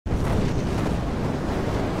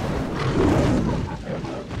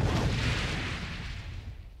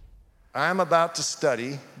I am about to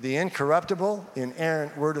study the incorruptible,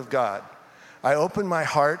 inerrant Word of God. I open my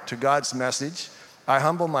heart to God's message. I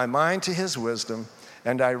humble my mind to His wisdom,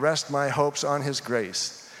 and I rest my hopes on His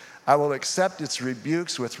grace. I will accept its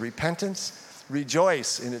rebukes with repentance,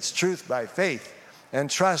 rejoice in its truth by faith, and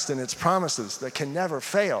trust in its promises that can never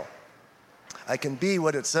fail. I can be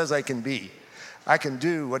what it says I can be. I can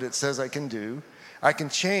do what it says I can do. I can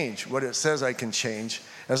change what it says I can change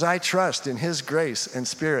as I trust in His grace and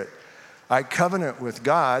Spirit. I covenant with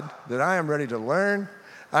God that I am ready to learn,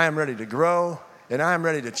 I am ready to grow, and I am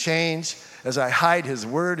ready to change as I hide His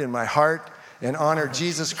word in my heart and honor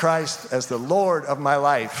Jesus Christ as the Lord of my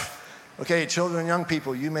life. Okay, children and young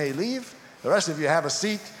people, you may leave. The rest of you have a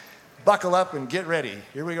seat. Buckle up and get ready.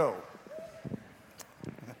 Here we go.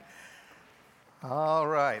 All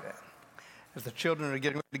right. As the children are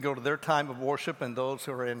getting ready to go to their time of worship, and those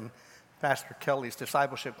who are in Pastor Kelly's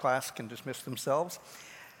discipleship class can dismiss themselves.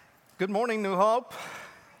 Good morning, New Hope.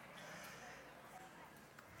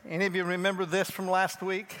 Any of you remember this from last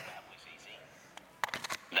week?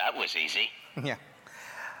 That was easy. Yeah.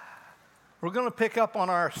 We're going to pick up on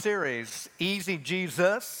our series, Easy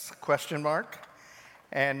Jesus, ?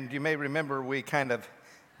 And you may remember we kind of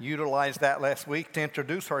utilized that last week to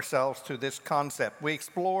introduce ourselves to this concept. We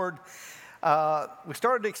started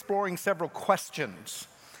exploring several questions.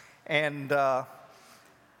 And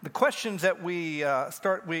the questions that we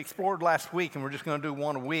explored last week, and we're just going to do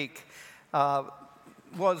one a week,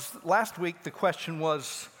 last week the question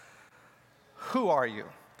was, who are you?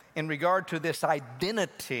 In regard to this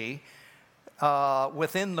identity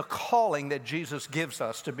within the calling that Jesus gives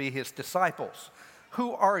us to be His disciples.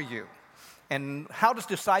 Who are you? And how does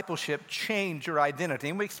discipleship change your identity?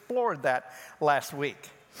 And we explored that last week.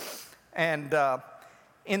 And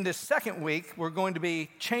in this second week, we're going to be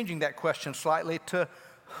changing that question slightly to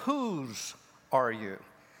whose are you?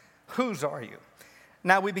 Whose are you?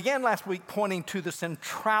 Now, we began last week pointing to the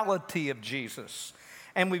centrality of Jesus.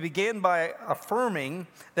 And we began by affirming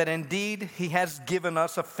that indeed He has given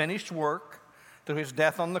us a finished work through His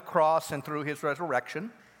death on the cross and through His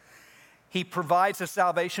resurrection. He provides a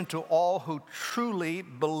salvation to all who truly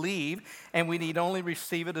believe, and we need only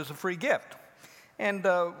receive it as a free gift. And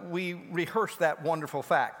we rehearsed that wonderful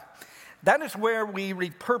fact. That is where we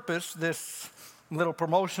repurposed this little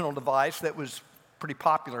promotional device that was pretty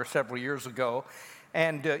popular several years ago.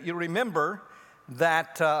 And you remember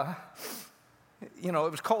that, it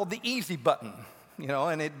was called the easy button,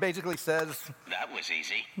 and it basically says... That was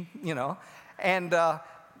easy.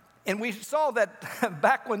 And we saw that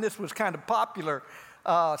back when this was kind of popular,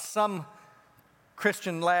 some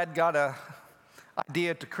Christian lad got an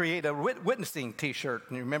idea to create a witnessing T-shirt.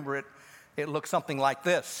 And you remember it looked something like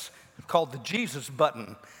this. It's called the Jesus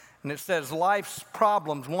button. And it says, life's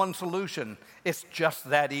problems, one solution. It's just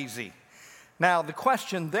that easy. Now, the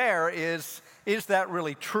question there is that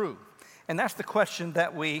really true? And that's the question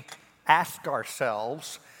that we asked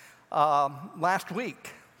ourselves last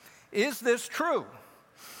week. Is this true?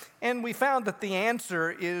 And we found that the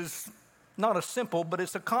answer is not a simple, but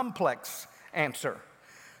it's a complex answer.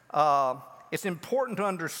 It's important to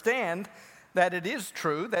understand that it is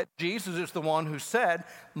true that Jesus is the one who said,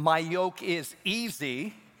 my yoke is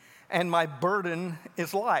easy and my burden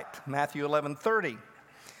is light, Matthew 11:30.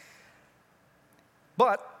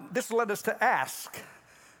 But this led us to ask,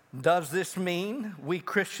 does this mean we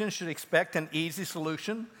Christians should expect an easy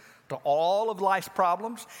solution to all of life's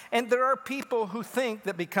problems? And there are people who think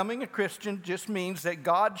that becoming a Christian just means that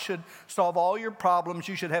God should solve all your problems.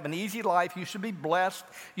 You should have an easy life. You should be blessed.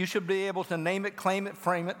 You should be able to name it, claim it,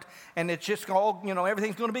 frame it. And it's just all,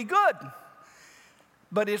 everything's going to be good.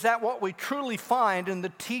 But is that what we truly find in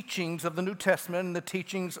the teachings of the New Testament and the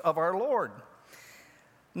teachings of our Lord?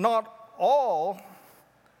 Not all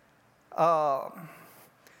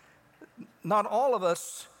of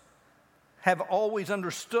us have always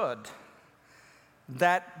understood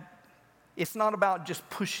that it's not about just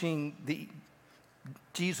pushing the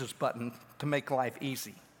Jesus button to make life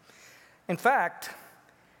easy. In fact,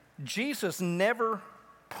 Jesus never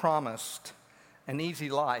promised an easy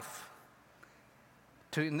life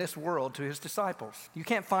in this world to His disciples. You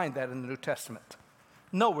can't find that in the New Testament.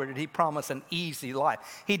 Nowhere did He promise an easy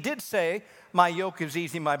life. He did say, my yoke is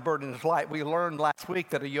easy, my burden is light. We learned last week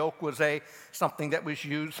that a yoke was something that was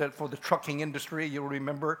used for the trucking industry, you'll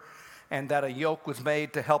remember, and that a yoke was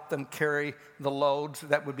made to help them carry the loads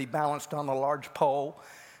that would be balanced on a large pole.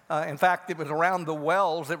 In fact, it was around the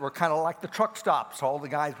wells that were kind of like the truck stops. All the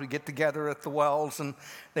guys would get together at the wells, and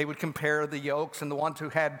they would compare the yokes, and the ones who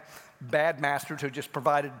had bad masters who just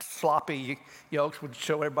provided sloppy yokes would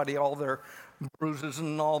show everybody all their bruises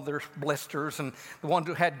and all their blisters, and the ones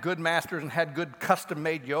who had good masters and had good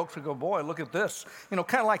custom-made yokes would go, boy, look at this.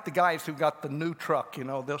 Kind of like the guys who got the new truck,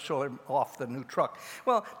 they'll show them off the new truck.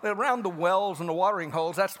 Well, around the wells and the watering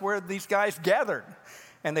holes, that's where these guys gathered,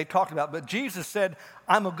 and they talked about it. But Jesus said,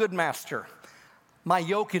 I'm a good master. My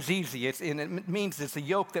yoke is easy, and it means it's a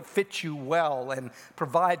yoke that fits you well and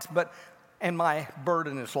provides, and my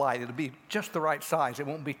burden is light. It'll be just the right size. It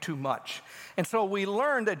won't be too much. And so we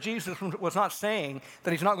learned that Jesus was not saying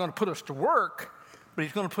that he's not going to put us to work, but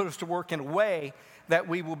he's going to put us to work in a way that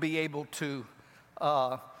we will be able to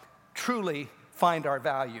truly find our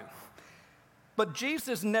value. But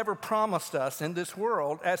Jesus never promised us in this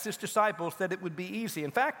world, as his disciples, that it would be easy. In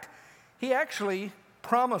fact, he actually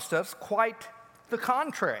promised us quite the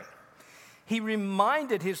contrary. He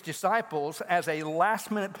reminded his disciples as a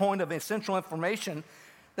last-minute point of essential information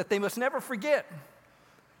that they must never forget.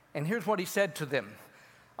 And here's what he said to them.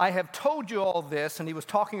 I have told you all this, and he was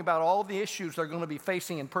talking about all the issues they're going to be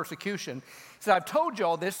facing in persecution. He said, I've told you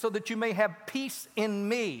all this so that you may have peace in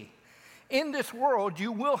me. In this world,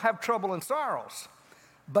 you will have trouble and sorrows,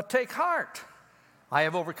 but take heart. I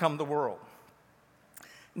have overcome the world.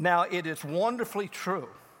 Now, it is wonderfully true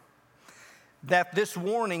that this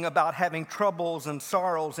warning about having troubles and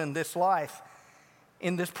sorrows in this life,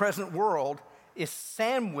 in this present world, is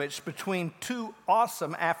sandwiched between two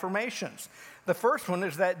awesome affirmations. The first one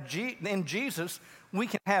is that in Jesus, we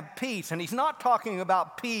can have peace. And he's not talking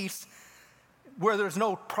about peace where there's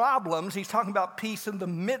no problems. He's talking about peace in the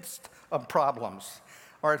midst of problems.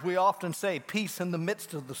 Or as we often say, peace in the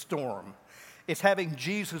midst of the storm. It's having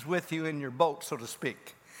Jesus with you in your boat, so to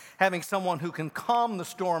speak. Having someone who can calm the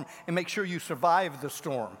storm and make sure you survive the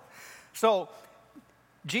storm. So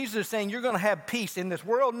Jesus is saying, you're going to have peace in this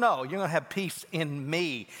world? No, you're going to have peace in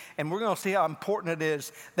me. And we're going to see how important it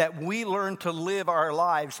is that we learn to live our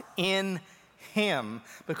lives in him,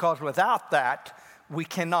 because without that, we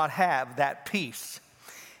cannot have that peace.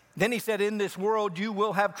 Then he said, in this world, you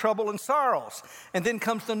will have trouble and sorrows. And then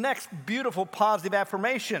comes the next beautiful positive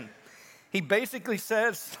affirmation. He basically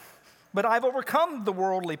says, but I've overcome the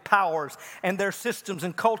worldly powers and their systems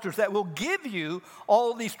and cultures that will give you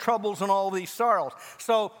all these troubles and all these sorrows.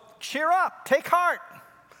 So cheer up, take heart.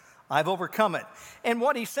 I've overcome it. And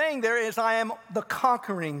what he's saying there is, I am the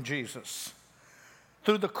conquering Jesus.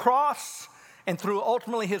 Through the cross and through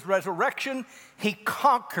ultimately his resurrection, he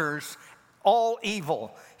conquers all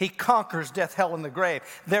evil. He conquers death, hell, and the grave.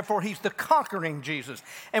 Therefore, he's the conquering Jesus.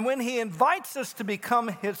 And when he invites us to become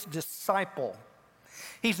his disciple,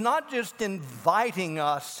 he's not just inviting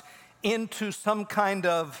us into some kind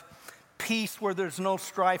of peace where there's no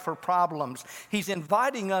strife or problems. He's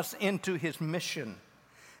inviting us into his mission.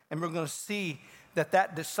 And we're going to see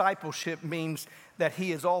that discipleship means that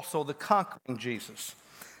he is also the conquering Jesus.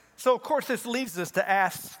 So, of course, this leads us to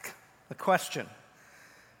ask the question,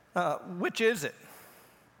 which is it?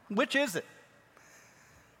 Which is it?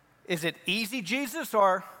 Is it easy Jesus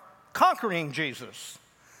or conquering Jesus?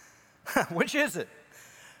 Which is it?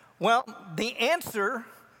 Well, the answer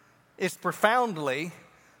is profoundly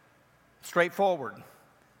straightforward.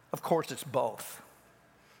 Of course, it's both.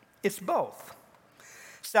 It's both.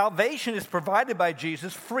 Salvation is provided by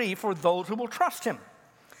Jesus free for those who will trust him.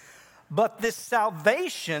 But this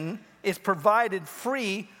salvation is provided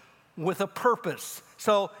free with a purpose.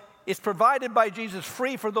 So it's provided by Jesus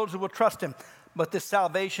free for those who will trust him. But this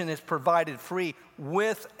salvation is provided free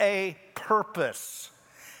with a purpose.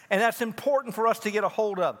 And that's important for us to get a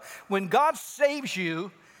hold of. When God saves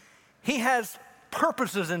you, he has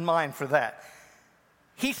purposes in mind for that.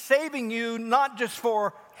 He's saving you not just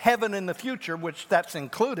for heaven in the future, which that's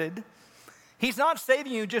included. He's not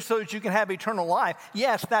saving you just so that you can have eternal life.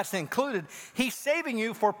 Yes, that's included. He's saving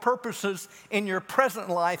you for purposes in your present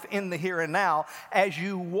life, in the here and now, as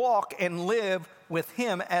you walk and live with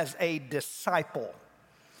him as a disciple.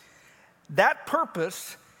 That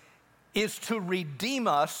purpose is to redeem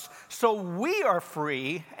us so we are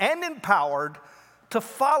free and empowered to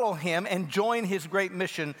follow him and join his great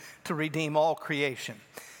mission to redeem all creation.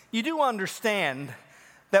 You do understand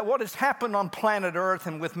that what has happened on planet Earth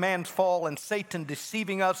and with man's fall and Satan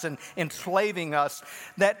deceiving us and enslaving us,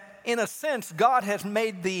 that in a sense God has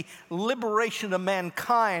made the liberation of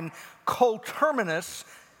mankind coterminous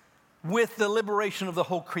with the liberation of the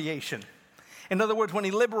whole creation. In other words, when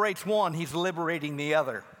he liberates one, he's liberating the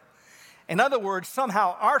other. In other words,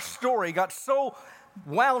 somehow our story got so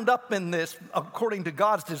wound up in this according to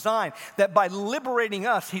God's design, that by liberating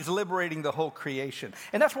us, he's liberating the whole creation.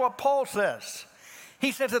 And that's what Paul says.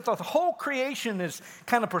 He says that the whole creation is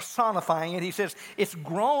kind of personifying it. He says it's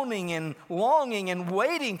groaning and longing and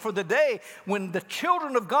waiting for the day when the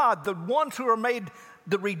children of God, the ones who are made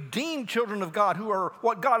the redeemed children of God, who are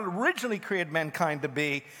what God originally created mankind to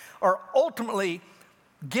be, are ultimately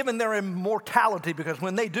given their immortality, because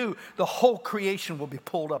when they do, the whole creation will be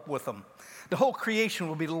pulled up with them. The whole creation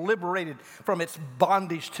will be liberated from its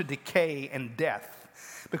bondage to decay and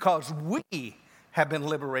death, because we have been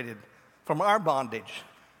liberated from our bondage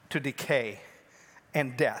to decay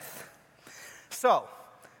and death. So,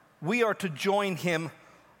 we are to join him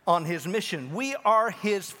on his mission. We are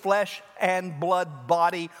his flesh and blood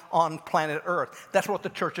body on planet Earth. That's what the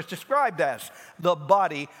church is described as, the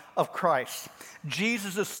body of Christ.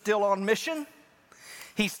 Jesus is still on mission.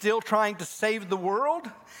 He's still trying to save the world,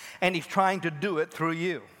 and he's trying to do it through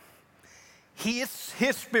you. His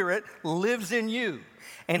Spirit lives in you,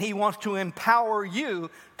 and he wants to empower you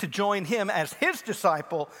to join him as his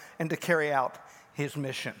disciple and to carry out his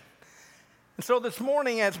mission. And so this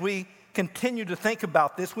morning, as we continue to think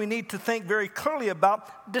about this, we need to think very clearly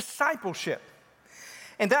about discipleship.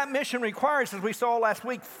 And that mission requires, as we saw last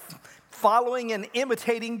week, following and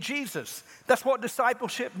imitating Jesus. That's what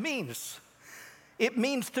discipleship means. It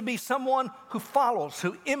means to be someone who follows,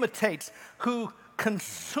 who imitates, who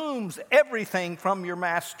consumes everything from your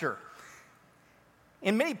master.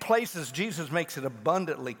 In many places, Jesus makes it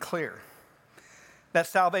abundantly clear that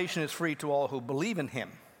salvation is free to all who believe in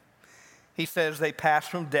him. He says they pass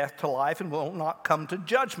from death to life and will not come to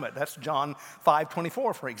judgment. That's John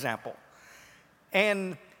 5:24, for example.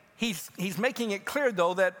 And he's making it clear,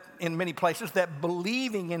 though, that in many places that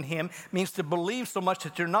believing in him means to believe so much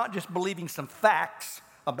that you're not just believing some facts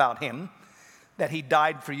about him, that he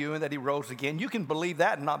died for you and that he rose again. You can believe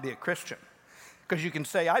that and not be a Christian. Because you can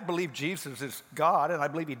say, I believe Jesus is God and I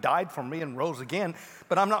believe he died for me and rose again,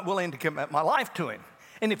 but I'm not willing to commit my life to him.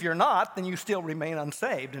 And if you're not, then you still remain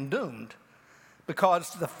unsaved and doomed.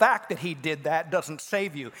 Because the fact that he did that doesn't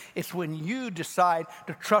save you. It's when you decide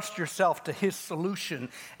to trust yourself to his solution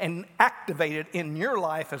and activate it in your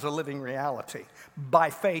life as a living reality by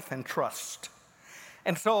faith and trust.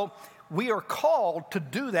 And so we are called to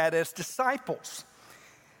do that as disciples.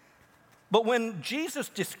 But when Jesus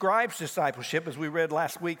describes discipleship, as we read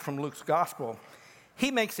last week from Luke's gospel, he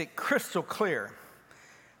makes it crystal clear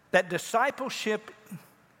that discipleship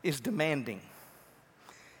is demanding.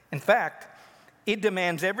 In fact, it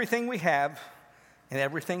demands everything we have and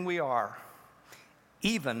everything we are,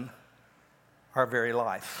 even our very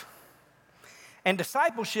life. And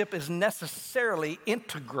discipleship is necessarily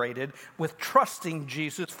integrated with trusting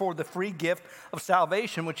Jesus for the free gift of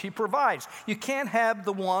salvation which he provides. You can't have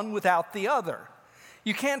the one without the other.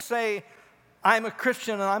 You can't say, I'm a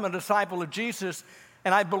Christian and I'm a disciple of Jesus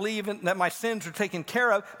and I believe that my sins are taken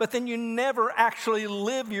care of, but then you never actually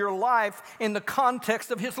live your life in the context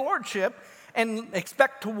of his lordship and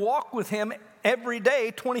expect to walk with him every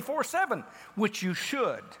day 24/7, which you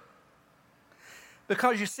should.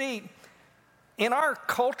 Because you see, in our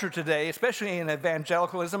culture today, especially in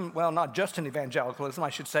evangelicalism, well, not just in evangelicalism, I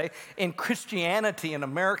should say, in Christianity in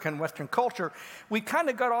American Western culture, we kind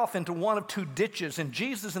of got off into one of two ditches, and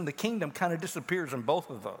Jesus and the kingdom kind of disappears in both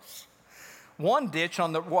of those. One ditch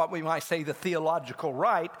on what we might say the theological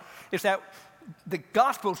right is that the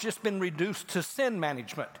gospel's just been reduced to sin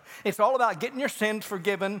management. It's all about getting your sins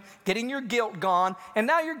forgiven, getting your guilt gone, and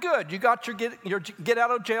now you're good. You got your get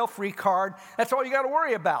out of jail free card. That's all you got to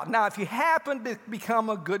worry about. Now, if you happen to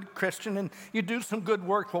become a good Christian and you do some good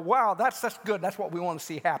work, well, wow, that's good. That's what we want to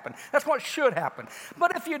see happen. That's what should happen.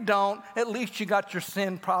 But if you don't, at least you got your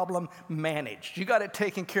sin problem managed. You got it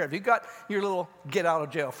taken care of. You got your little get out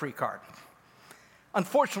of jail free card.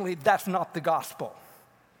 Unfortunately, that's not the gospel.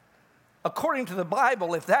 According to the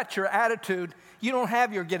Bible, if that's your attitude, you don't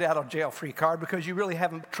have your get out of jail free card because you really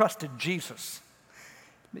haven't trusted Jesus.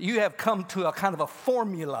 You have come to a kind of a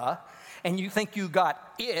formula and you think you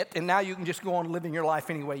got it and now you can just go on living your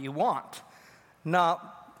life any way you want. No,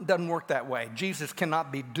 it doesn't work that way. Jesus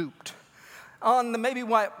cannot be duped. On maybe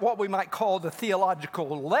what we might call the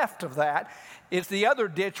theological left of that is the other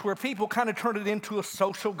ditch where people kind of turn it into a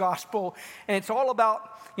social gospel, and it's all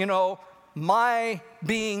about, my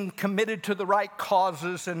being committed to the right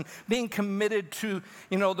causes and being committed to,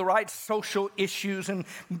 the right social issues and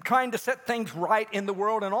trying to set things right in the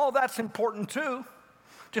world, and all that's important too.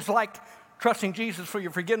 Just like trusting Jesus for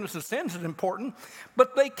your forgiveness of sins is important,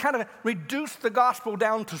 but they kind of reduce the gospel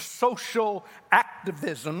down to social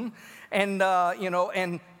activism and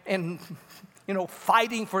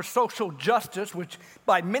fighting for social justice, which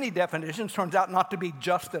by many definitions turns out not to be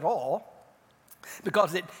just at all,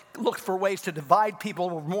 because it looks for ways to divide people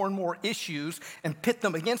over more and more issues and pit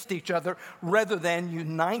them against each other rather than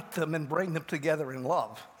unite them and bring them together in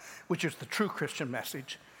love, which is the true Christian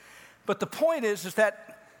message. But the point is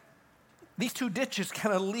that these two ditches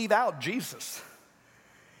kind of leave out Jesus,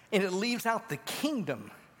 and it leaves out the kingdom.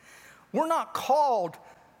 We're not called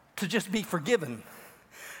to just be forgiven.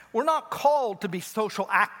 We're not called to be social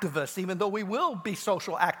activists, even though we will be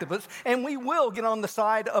social activists and we will get on the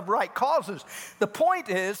side of right causes. The point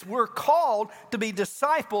is, we're called to be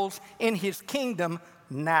disciples in his kingdom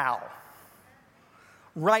now.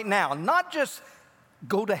 Right now. Not just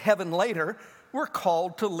go to heaven later. We're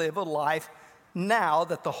called to live a life now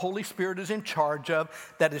that the Holy Spirit is in charge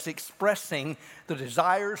of, that is expressing the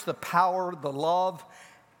desires, the power, the love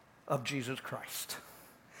of Jesus Christ.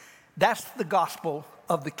 That's the gospel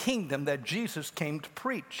of the kingdom that Jesus came to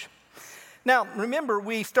preach. Now, remember,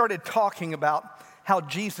 we started talking about how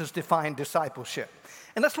Jesus defined discipleship.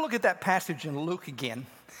 And let's look at that passage in Luke again,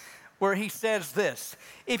 where he says this: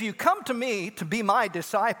 if you come to me to be my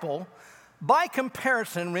disciple, by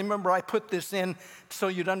comparison, remember I put this in so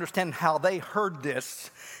you'd understand how they heard this,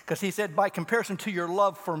 because he said, by comparison to your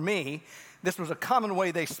love for me. This was a common way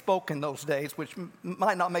they spoke in those days, which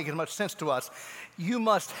might not make as much sense to us. You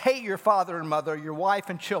must hate your father and mother, your wife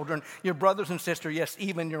and children, your brothers and sisters, yes,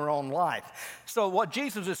 even your own life. So what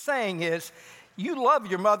Jesus is saying is, you love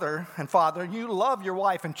your mother and father, you love your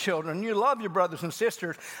wife and children, you love your brothers and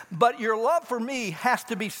sisters, but your love for me has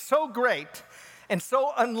to be so great and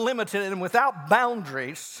so unlimited and without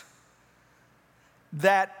boundaries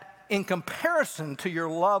that in comparison to your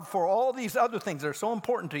love for all these other things that are so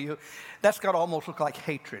important to you, that's got to almost look like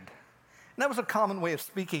hatred. And that was a common way of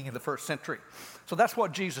speaking in the first century. So that's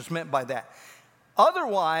what Jesus meant by that.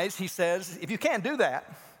 Otherwise, he says, if you can't do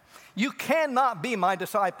that, you cannot be my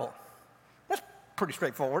disciple. That's pretty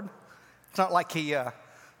straightforward. It's not like he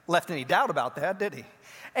left any doubt about that, did he?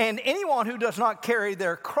 And anyone who does not carry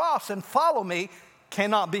their cross and follow me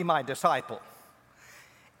cannot be my disciple.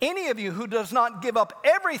 Any of you who does not give up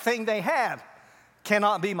everything they have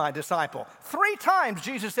cannot be my disciple. 3 times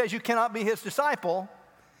Jesus says you cannot be his disciple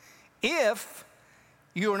if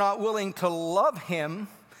you are not willing to love him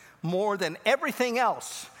more than everything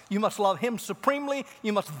else. You must love him supremely.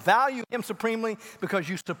 You must value him supremely because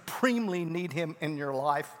you supremely need him in your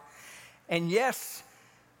life. And yes,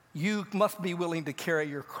 you must be willing to carry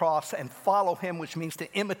your cross and follow him, which means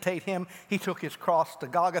to imitate him. He took his cross to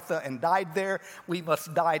Golgotha and died there. We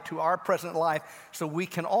must die to our present life so we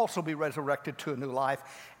can also be resurrected to a new life.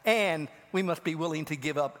 And we must be willing to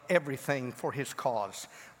give up everything for his cause.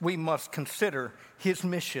 We must consider his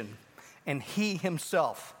mission and he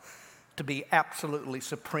himself to be absolutely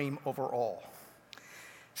supreme over all.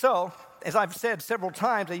 So, as I've said several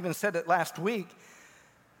times, I even said it last week,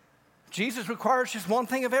 Jesus requires just one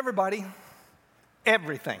thing of everybody: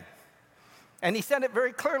 everything. And he said it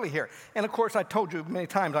very clearly here. And of course, I told you many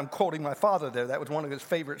times I'm quoting my father there. That was one of his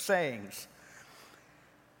favorite sayings.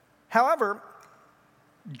 However,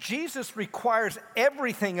 Jesus requires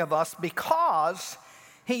everything of us because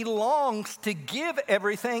he longs to give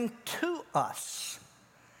everything to us.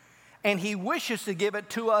 And he wishes to give it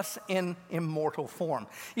to us in immortal form.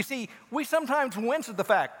 You see, we sometimes wince at the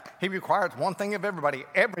fact he requires one thing of everybody,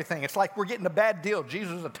 everything. It's like we're getting a bad deal.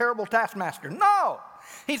 Jesus is a terrible taskmaster. No,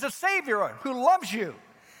 he's a Savior who loves you.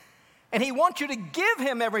 And he wants you to give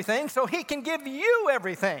him everything so he can give you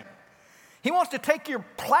everything. He wants to take your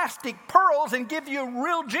plastic pearls and give you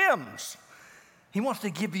real gems. He wants to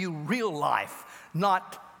give you real life,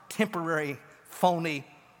 not temporary, phony,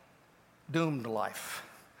 doomed life.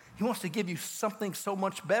 He wants to give you something so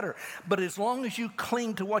much better. But as long as you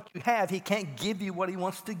cling to what you have, he can't give you what he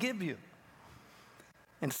wants to give you.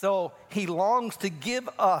 And so he longs to give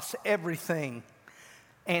us everything,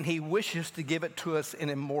 and he wishes to give it to us in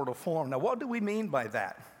immortal form. Now, what do we mean by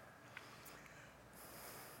that?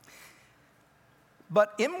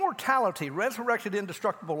 But immortality, resurrected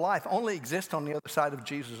indestructible life, only exists on the other side of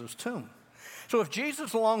Jesus' tomb. So if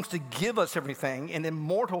Jesus longs to give us everything in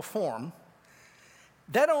immortal form,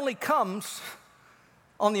 that only comes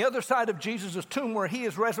on the other side of Jesus' tomb, where he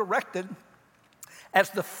is resurrected as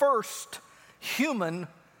the first human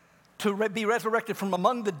to be resurrected from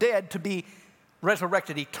among the dead, to be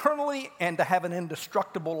resurrected eternally and to have an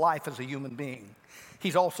indestructible life as a human being.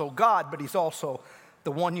 He's also God, but he's also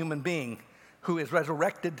the one human being who is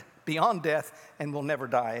resurrected beyond death and will never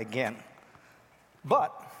die again.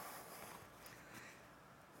 But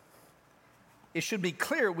it should be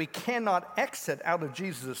clear we cannot exit out of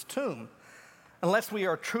Jesus' tomb unless we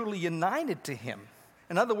are truly united to him.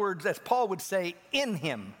 In other words, as Paul would say, in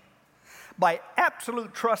him, by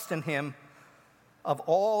absolute trust in him of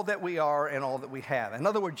all that we are and all that we have. In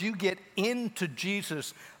other words, you get into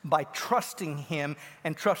Jesus by trusting him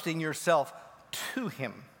and trusting yourself to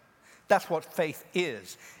him. That's what faith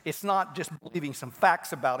is. It's not just believing some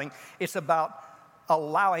facts about him. It's about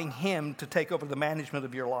allowing him to take over the management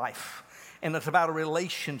of your life. And it's about a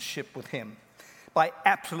relationship with him by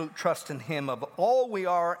absolute trust in him of all we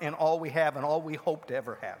are and all we have and all we hope to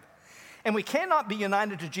ever have. And we cannot be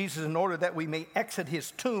united to Jesus in order that we may exit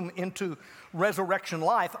his tomb into resurrection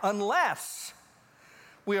life unless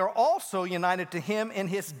we are also united to him in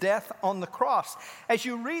his death on the cross. As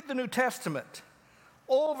you read the New Testament,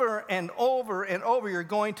 over and over and over, you're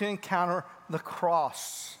going to encounter the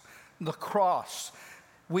cross. The cross.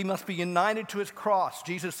 We must be united to his cross.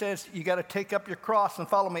 Jesus says, you got to take up your cross and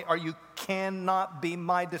follow me, or you cannot be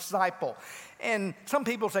my disciple. And some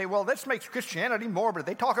people say, well, this makes Christianity morbid.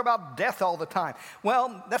 They talk about death all the time.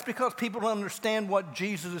 Well, that's because people don't understand what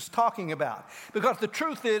Jesus is talking about. Because the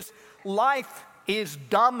truth is, life is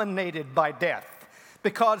dominated by death.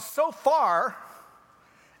 Because so far,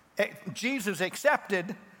 Jesus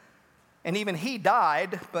accepted, and even he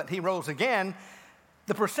died, but he rose again.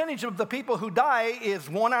 The percentage of the people who die is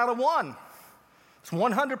 1 out of 1. It's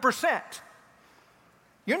 100%.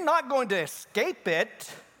 You're not going to escape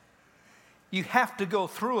it. You have to go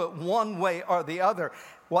through it one way or the other.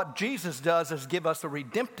 What Jesus does is give us a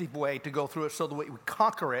redemptive way to go through it so that we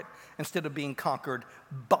conquer it instead of being conquered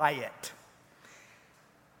by it.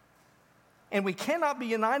 And we cannot be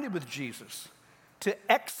united with Jesus to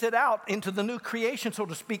exit out into the new creation, so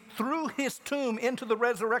to speak, through his tomb into the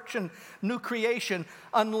resurrection, new creation,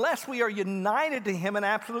 unless we are united to him in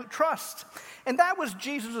absolute trust. And that was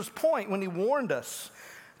Jesus' point when he warned us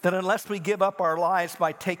that unless we give up our lives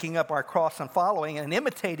by taking up our cross and following and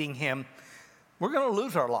imitating him, we're going to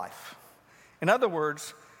lose our life. In other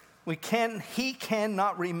words, he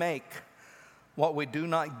cannot remake what we do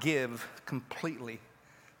not give completely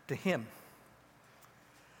to him.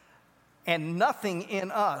 And nothing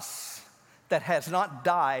in us that has not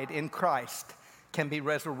died in Christ can be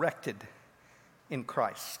resurrected in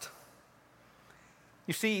Christ.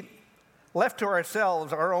 You see, left to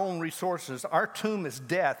ourselves, our own resources, our tomb is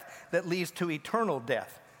death that leads to eternal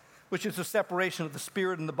death, which is the separation of the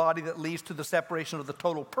spirit and the body that leads to the separation of the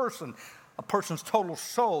total person, a person's total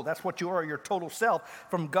soul. That's what you are, your total self,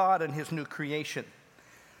 from God and his new creation.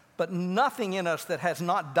 But nothing in us that has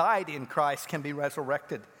not died in Christ can be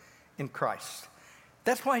resurrected in Christ.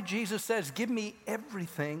 That's why Jesus says, give me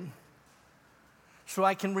everything so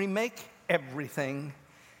I can remake everything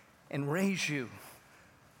and raise you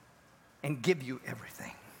and give you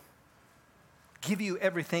everything. Give you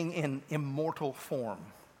everything in immortal form.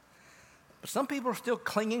 But some people are still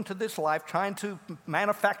clinging to this life, trying to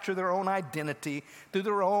manufacture their own identity through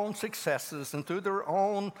their own successes and through their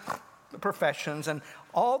own professions, and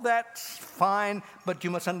all that's fine, but you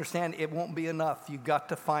must understand it won't be enough. You've got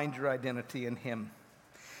to find your identity in him.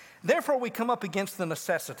 Therefore, we come up against the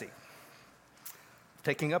necessity of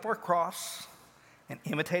taking up our cross and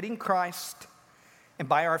imitating Christ, and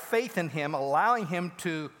by our faith in him, allowing him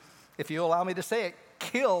to, if you allow me to say it,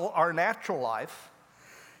 kill our natural life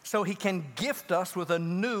so he can gift us with a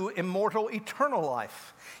new, immortal, eternal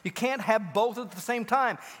life. You can't have both at the same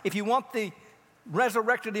time. If you want the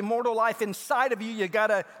resurrected immortal life inside of you, you got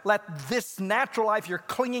to let this natural life you're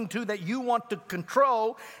clinging to that you want to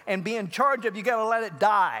control and be in charge of, you got to let it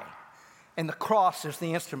die. And the cross is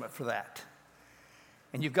the instrument for that.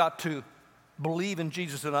 And you've got to believe in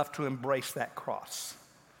Jesus enough to embrace that cross.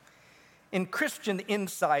 In Christian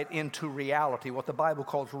insight into reality, what the Bible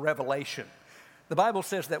calls revelation, the Bible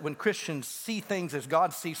says that when Christians see things as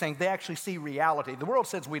God sees things, they actually see reality. The world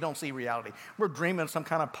says we don't see reality. We're dreaming of some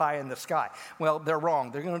kind of pie in the sky. Well, they're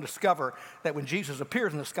wrong. They're going to discover that when Jesus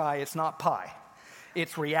appears in the sky, it's not pie.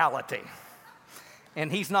 It's reality.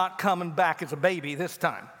 And he's not coming back as a baby this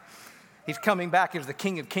time. He's coming back as the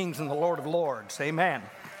King of Kings and the Lord of Lords. Amen.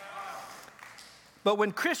 But when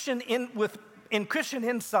in Christian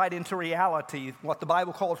insight into reality, what the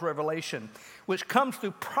Bible calls revelation, which comes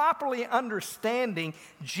through properly understanding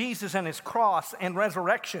Jesus and his cross and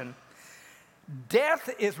resurrection, death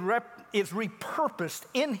is repurposed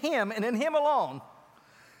in him and in him alone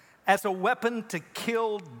as a weapon to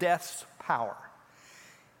kill death's power.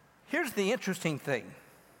 Here's the interesting thing.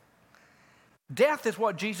 Death is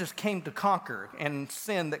what Jesus came to conquer, and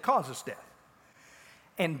sin that causes death.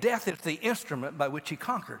 And death is the instrument by which he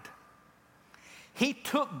conquered. He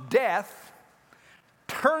took death,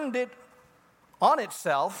 turned it on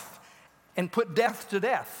itself, and put death to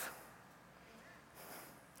death.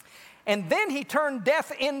 And then he turned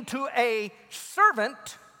death into a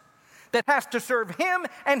servant that has to serve him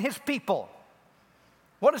and his people.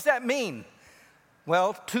 What does that mean?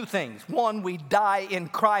 Well, two things. One, we die in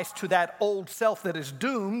Christ to that old self that is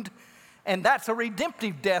doomed, and that's a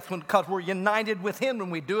redemptive death because we're united with him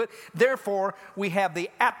when we do it. Therefore, we have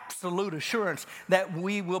the absolute assurance that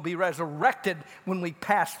we will be resurrected when we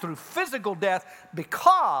pass through physical death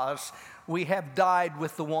because we have died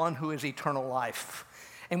with the one who is eternal life.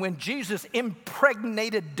 And when Jesus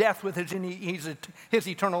impregnated death with his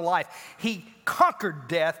eternal life, he conquered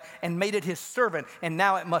death and made it his servant, and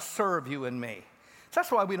now it must serve you and me. So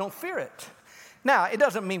that's why we don't fear it. Now, it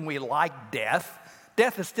doesn't mean we like death.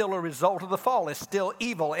 Death is still a result of the fall. It's still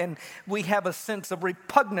evil, and we have a sense of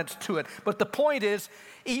repugnance to it. But the point is,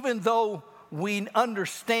 even though we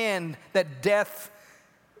understand that death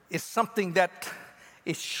is something that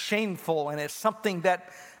is shameful and it's something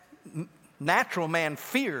that natural man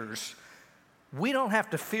fears, we don't have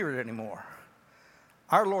to fear it anymore.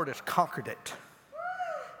 Our Lord has conquered it.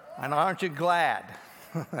 And aren't you glad?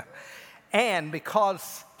 And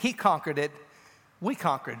because he conquered it, we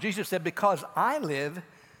conquered it. Jesus said, because I live,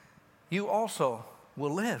 you also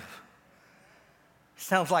will live.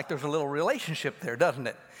 Sounds like there's a little relationship there, doesn't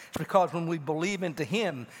it? It's because when we believe into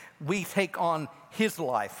him, we take on his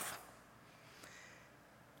life.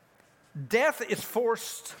 Death is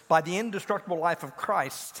forced by the indestructible life of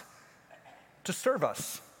Christ to serve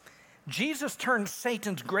us. Jesus turns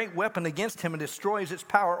Satan's great weapon against him and destroys its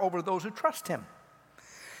power over those who trust him.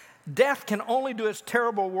 Death can only do its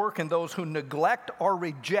terrible work in those who neglect or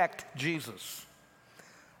reject Jesus.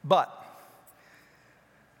 But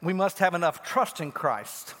we must have enough trust in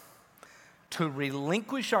Christ to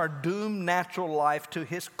relinquish our doomed natural life to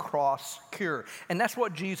his cross cure. And that's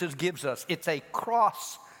what Jesus gives us. It's a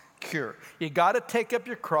cross cure. You got to take up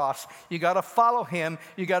your cross. You got to follow him.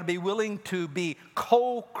 You got to be willing to be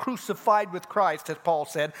co-crucified with Christ, as Paul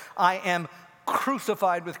said. I am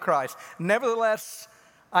crucified with Christ. Nevertheless,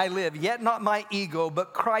 I live, yet not my ego,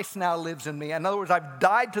 but Christ now lives in me. In other words, I've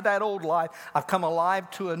died to that old life. I've come alive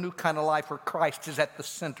to a new kind of life where Christ is at the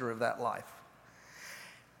center of that life.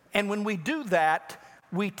 And when we do that,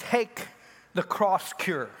 we take the cross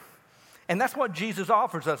cure. And that's what Jesus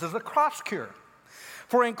offers us, is a cross cure.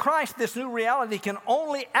 For in Christ, this new reality can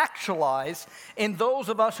only actualize in those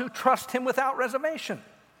of us who trust him without reservation.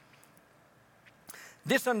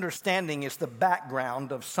 This understanding is the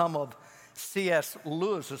background of some of C.S.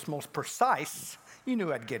 Lewis's most precise, you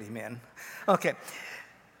knew I'd get him in. Okay.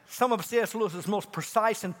 Some of C.S. Lewis's most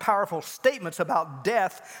precise and powerful statements about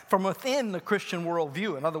death from within the Christian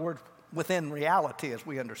worldview. In other words, within reality as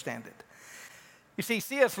we understand it. You see,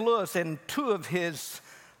 C.S. Lewis, in two of his,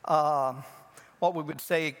 what we would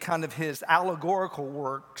say kind of his allegorical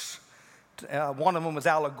works, one of them was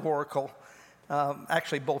allegorical,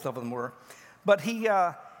 actually both of them were, but he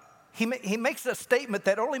makes a statement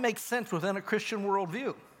that only makes sense within a Christian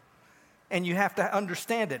worldview, and you have to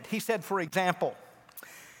understand it. He said, for example,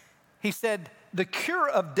 the cure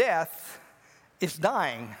of death is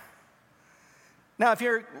dying. Now, if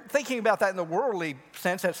you're thinking about that in the worldly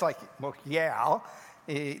sense, that's like, well, yeah,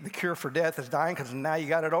 the cure for death is dying because now you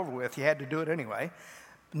got it over with. You had to do it anyway.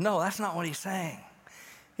 No, that's not what he's saying.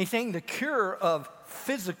 He's saying the cure of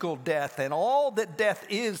physical death and all that death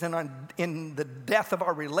is in the death of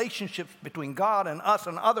our relationships between God and us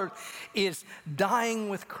and others is dying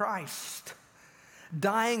with Christ.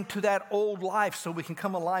 Dying to that old life so we can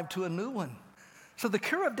come alive to a new one. So the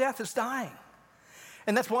cure of death is dying.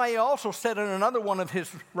 And that's why he also said in another one of his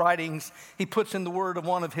writings, he puts in the word of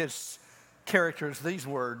one of his characters these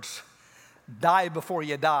words, die before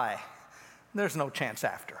you die. There's no chance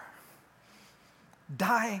after.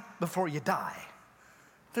 Die before you die.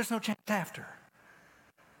 There's no chance after.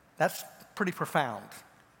 That's pretty profound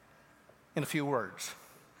in a few words.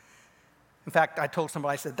 In fact, I told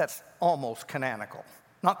somebody, I said, that's almost canonical.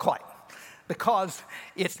 Not quite. Because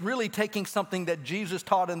it's really taking something that Jesus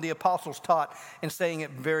taught and the apostles taught and saying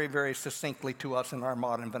it very, very succinctly to us in our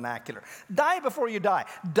modern vernacular. Die before you die.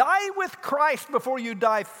 Die with Christ before you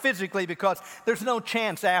die physically because there's no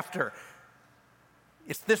chance after.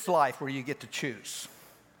 It's this life where you get to choose.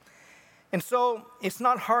 And so it's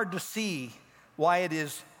not hard to see why it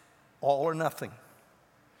is all or nothing.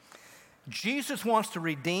 Jesus wants to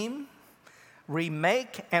redeem,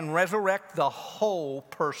 remake, and resurrect the whole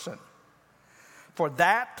person. For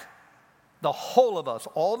that, the whole of us,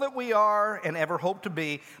 all that we are and ever hope to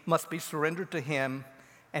be, must be surrendered to him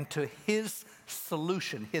and to his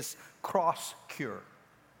solution, his cross cure.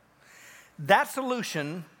 That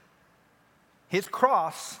solution, his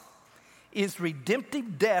cross, is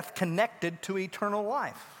redemptive death connected to eternal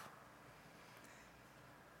life.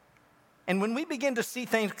 And when we begin to see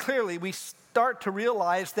things clearly, we start to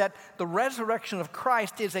realize that the resurrection of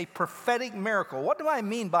Christ is a prophetic miracle. What do I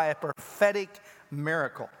mean by a prophetic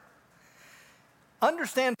miracle?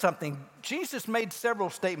 Understand something. Jesus made several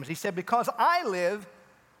statements. He said, because I live,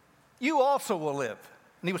 you also will live.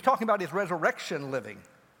 And he was talking about his resurrection living,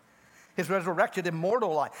 his resurrected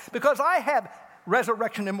immortal life. Because I have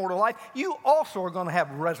resurrection immortal life, you also are going to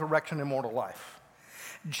have resurrection immortal life.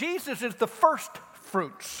 Jesus is the first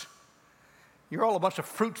fruits. You're all a bunch of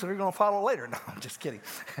fruits that are going to follow later. No, I'm just kidding.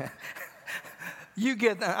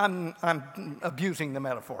 I'm abusing the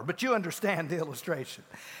metaphor, but you understand the illustration.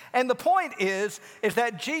 And the point is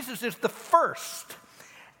that Jesus is the first.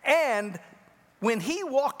 And when he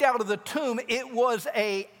walked out of the tomb, it was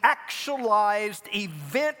an actualized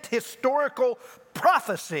event, historical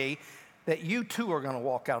prophecy that you too are going to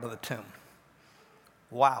walk out of the tomb.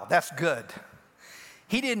 Wow, that's good.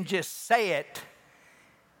 He didn't just say it.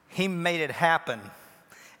 He made it happen.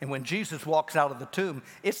 And when Jesus walks out of the tomb,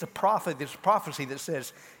 it's a prophecy that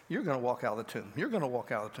says, you're going to walk out of the tomb. You're going to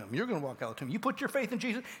walk out of the tomb. You're going to walk out of the tomb. You put your faith in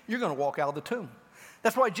Jesus, you're going to walk out of the tomb.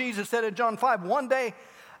 That's why Jesus said in John 5, one day,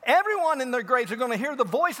 everyone in their graves are going to hear the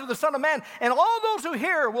voice of the Son of Man, and all those who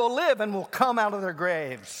hear will live and will come out of their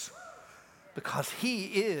graves because he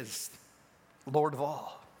is Lord of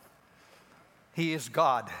all. He is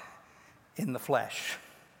God in the flesh.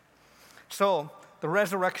 So, the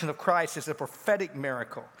resurrection of Christ is a prophetic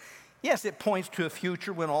miracle. Yes, it points to a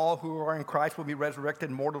future when all who are in Christ will be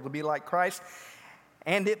resurrected, mortal to be like Christ.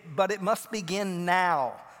 But it must begin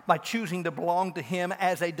now by choosing to belong to him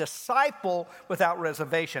as a disciple without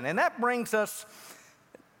reservation. And that brings us,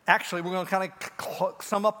 actually, we're going to kind of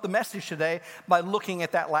sum up the message today by looking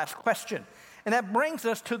at that last question. And that brings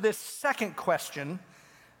us to this second question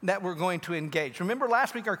that we're going to engage. Remember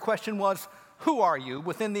last week our question was, who are you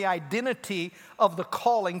within the identity of the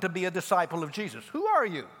calling to be a disciple of Jesus? Who are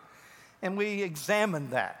you? And we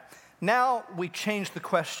examined that. Now we change the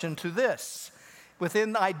question to this.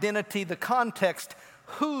 Within the identity, the context,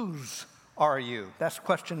 whose are you? That's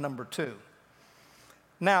question number 2.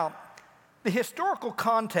 Now, the historical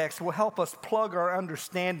context will help us plug our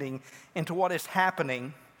understanding into what is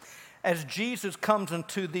happening as Jesus comes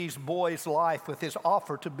into these boys' life with his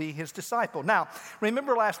offer to be his disciple. Now,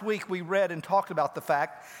 remember last week we read and talked about the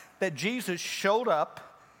fact that Jesus showed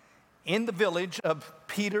up in the village of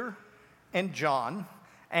Peter and John,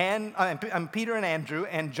 and Peter and Andrew,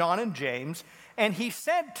 and John and James, and he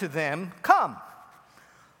said to them, come,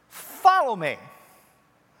 follow me.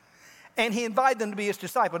 And he invited them to be his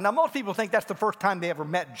disciple. Now, most people think that's the first time they ever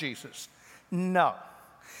met Jesus. No.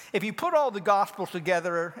 If you put all the Gospels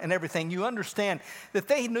together and everything, you understand that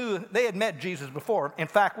they had met Jesus before. In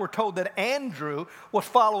fact, we're told that Andrew was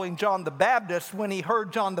following John the Baptist when he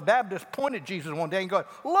heard John the Baptist point at Jesus one day and go,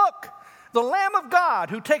 look, the Lamb of God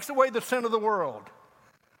who takes away the sin of the world.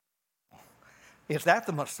 Is that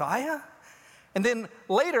the Messiah? And then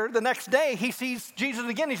later, the next day, he sees Jesus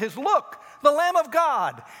again. He says, look, the Lamb of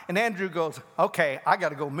God. And Andrew goes, okay, I got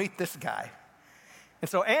to go meet this guy. And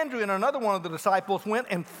so Andrew and another one of the disciples went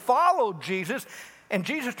and followed Jesus. And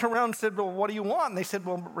Jesus turned around and said, well, what do you want? And they said,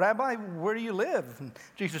 well, Rabbi, where do you live? And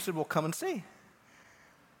Jesus said, well, come and see.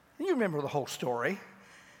 And you remember the whole story.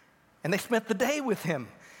 And they spent the day with him.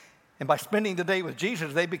 And by spending the day with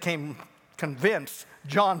Jesus, they became convinced,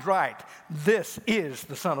 John's right, this is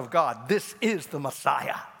the Son of God. This is the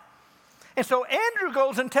Messiah. And so Andrew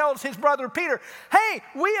goes and tells his brother Peter, hey,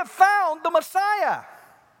 we have found the Messiah,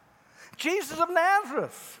 Jesus of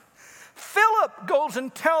Nazareth. Philip goes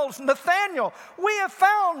and tells Nathanael, we have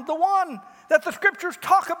found the one that the scriptures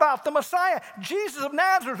talk about, the Messiah, Jesus of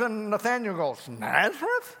Nazareth. And Nathanael goes,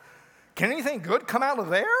 Nazareth? Can anything good come out of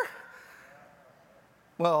there?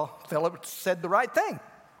 Well, Philip said the right thing.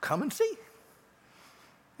 Come and see.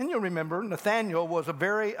 And you'll remember Nathanael was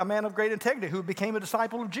a man of great integrity who became a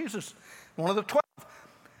disciple of Jesus, one of the 12.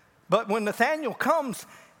 But when Nathanael comes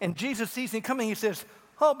and Jesus sees him coming, he says,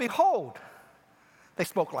 oh, behold. They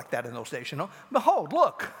spoke like that in those days, you know. Behold,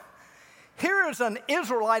 look, here is an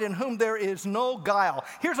Israelite in whom there is no guile.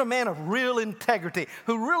 Here's a man of real integrity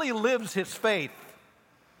who really lives his faith.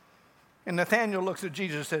 And Nathanael looks at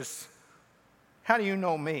Jesus and says, how do you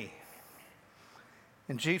know me?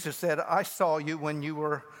 And Jesus said, I saw you when you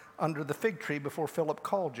were under the fig tree before Philip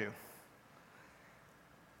called you.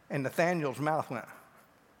 And Nathanael's mouth went,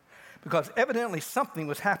 because evidently something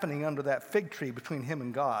was happening under that fig tree between him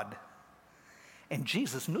and God. And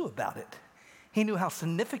Jesus knew about it. He knew how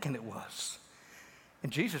significant it was.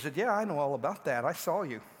 And Jesus said, yeah, I know all about that. I saw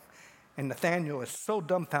you. And Nathanael is so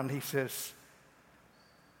dumbfounded, he says,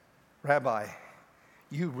 Rabbi,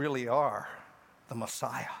 you really are the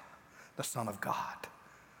Messiah, the Son of God.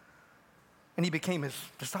 And he became his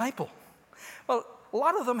disciple. Well, a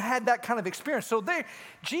lot of them had that kind of experience. So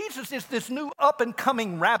Jesus is this new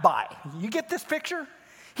up-and-coming rabbi. You get this picture?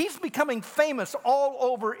 He's becoming famous all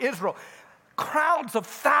over Israel. Crowds of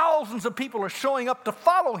thousands of people are showing up to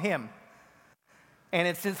follow him. And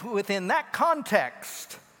it's within that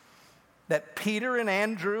context that Peter and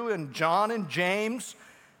Andrew and John and James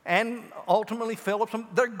and ultimately Philip,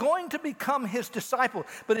 they're going to become his disciples.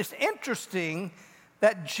 But it's interesting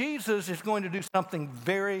that Jesus is going to do something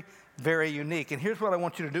very, very unique. And here's what I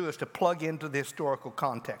want you to do is to plug into the historical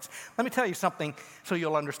context. Let me tell you something so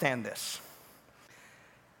you'll understand this.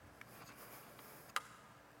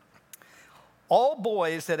 All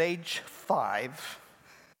boys at age 5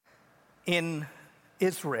 in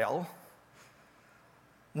Israel,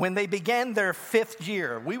 when they began their 5th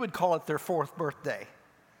year, we would call it their 4th birthday.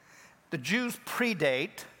 The Jews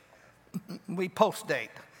predate, we postdate.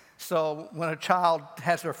 So when a child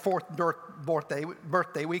has their 4th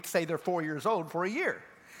birthday, we say they're 4 years old for a year,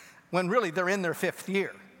 when really they're in their 5th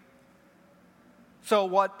year. So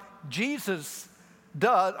what Jesus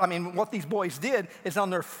does, what these boys did is on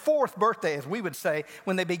their 4th birthday, as we would say,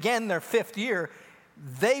 when they began their 5th year,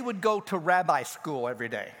 they would go to rabbi school every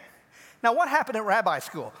day. Now, what happened at rabbi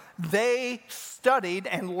school? They studied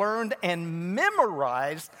and learned and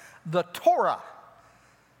memorized the Torah,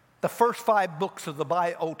 the first 5 books of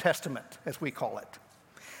the Old Testament, as we call it.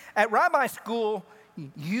 At rabbi school,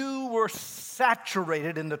 you were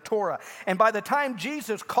saturated in the Torah. And by the time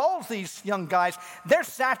Jesus calls these young guys, they're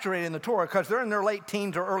saturated in the Torah because they're in their late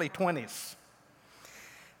teens or early 20s.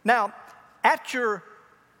 Now, at your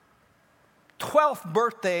 12th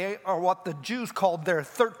birthday, or what the Jews called their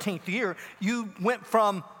 13th year, you went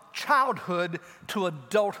from childhood to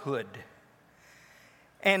adulthood.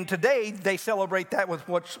 And today, they celebrate that with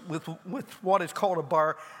what is called a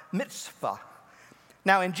bar mitzvah.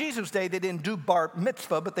 Now, in Jesus' day, they didn't do bar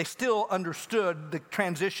mitzvah, but they still understood the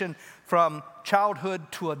transition from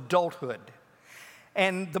childhood to adulthood.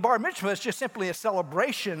 And the bar mitzvah is just simply a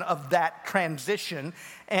celebration of that transition.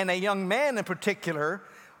 And a young man in particular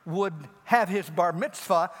would have his bar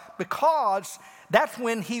mitzvah because that's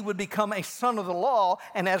when he would become a son of the law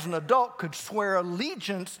and as an adult could swear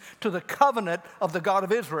allegiance to the covenant of the God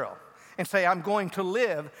of Israel and say, I'm going to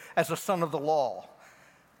live as a son of the law.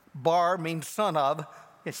 Bar means son of,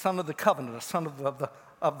 it's son of the covenant, a son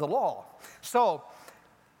of the law. So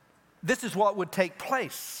this is what would take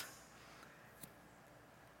place.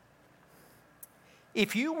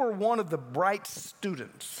 If you were one of the bright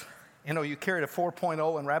students, you carried a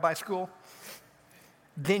 4.0 in rabbi school,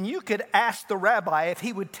 then you could ask the rabbi if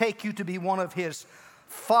he would take you to be one of his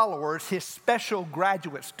followers, his special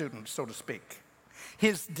graduate students, so to speak.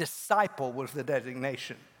 His disciple was the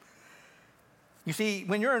designation. You see,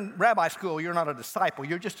 when you're in rabbi school, you're not a disciple.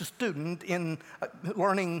 You're just a student in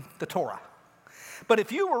learning the Torah. But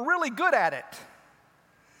if you were really good at it,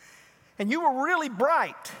 and you were really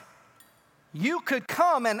bright, you could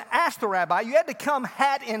come and ask the rabbi. You had to come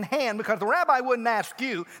hat in hand because the rabbi wouldn't ask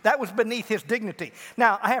you. That was beneath his dignity.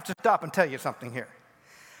 Now, I have to stop and tell you something here.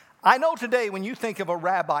 I know today when you think of a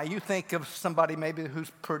rabbi, you think of somebody maybe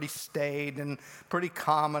who's pretty staid and pretty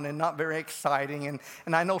common and not very exciting.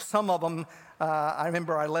 And I know some of them, I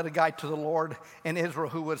remember I led a guy to the Lord in Israel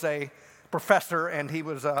who was a professor, and he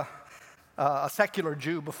was a secular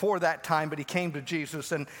Jew before that time, but he came to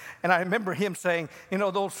Jesus. And I remember him saying,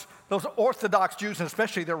 those Orthodox Jews, and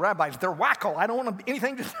especially their rabbis, they're wacko. I don't want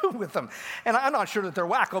anything to do with them. And I'm not sure that they're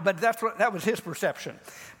wacko, but that was his perception.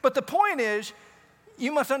 But the point is,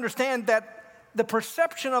 you must understand that the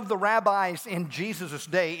perception of the rabbis in Jesus'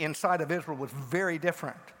 day inside of Israel was very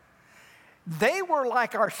different. They were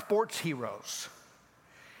like our sports heroes.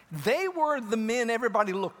 They were the men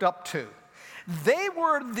everybody looked up to. They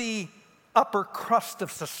were the upper crust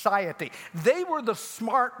of society. They were the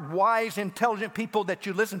smart, wise, intelligent people that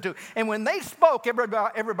you listened to. And when they spoke,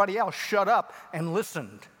 everybody else shut up and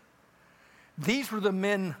listened. These were the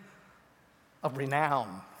men of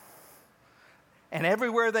renown. And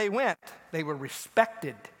everywhere they went, they were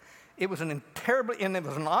respected. It was an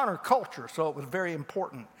honor culture, so it was very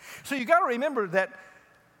important. So you got to remember that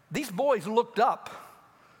these boys looked up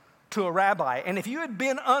to a rabbi. And if you had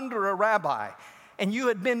been under a rabbi and you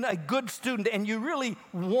had been a good student and you really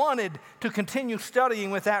wanted to continue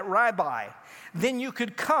studying with that rabbi, then you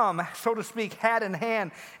could come, so to speak, hat in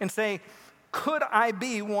hand and say, could I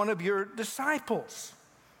be one of your disciples?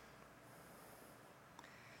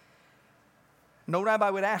 No rabbi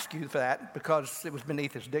would ask you for that because it was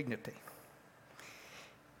beneath his dignity.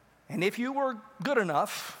 And if you were good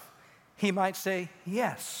enough, he might say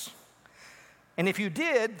yes. And if you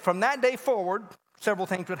did, from that day forward, several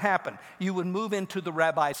things would happen. You would move into the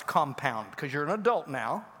rabbi's compound because you're an adult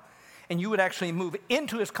now, and you would actually move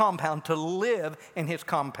into his compound to live in his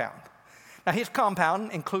compound. Now, his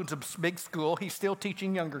compound includes a big school. He's still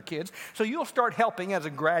teaching younger kids. So you'll start helping as a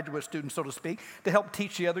graduate student, so to speak, to help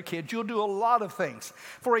teach the other kids. You'll do a lot of things.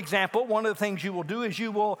 For example, one of the things you will do is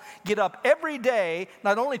you will get up every day,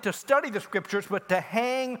 not only to study the scriptures, but to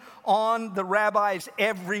hang on the rabbi's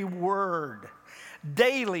every word.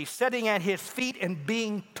 Daily sitting at his feet and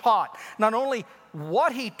being taught. Not only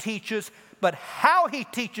what he teaches, but how he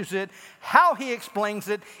teaches it, how he explains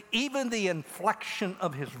it, even the inflection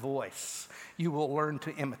of his voice, you will learn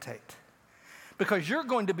to imitate. Because you're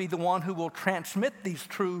going to be the one who will transmit these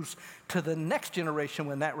truths to the next generation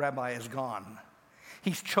when that rabbi is gone.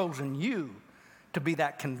 He's chosen you to be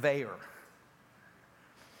that conveyor.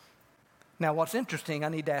 Now, what's interesting, I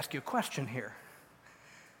need to ask you a question here.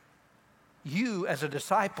 You, as a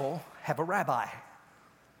disciple, have a rabbi.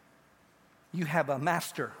 You have a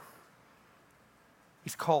master.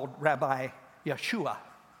 He's called Rabbi Yeshua,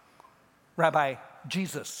 Rabbi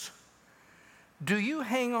Jesus. Do you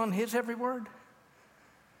hang on his every word?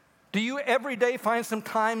 Do you every day find some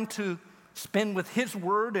time to spend with his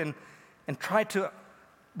word and try to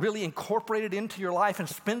really incorporate it into your life and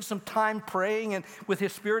spend some time praying and with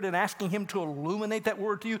his spirit and asking him to illuminate that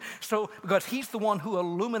word to you? So, because he's the one who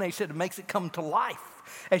illuminates it and makes it come to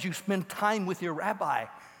life as you spend time with your rabbi.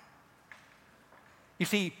 You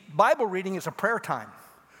see, Bible reading is a prayer time.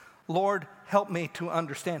 Lord, help me to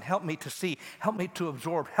understand, help me to see, help me to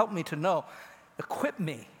absorb, help me to know. Equip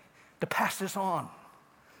me to pass this on.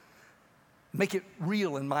 Make it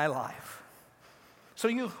real in my life. So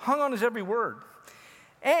you hung on his every word.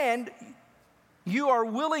 And you are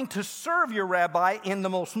willing to serve your rabbi in the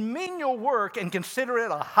most menial work and consider it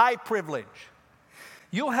a high privilege.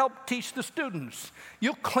 You'll help teach the students.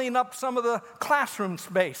 You'll clean up some of the classroom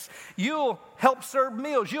space. You'll help serve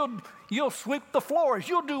meals. You'll sweep the floors.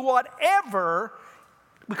 You'll do whatever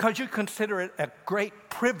because you consider it a great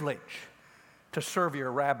privilege to serve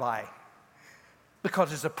your rabbi.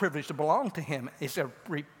 Because it's a privilege to belong to him. It's a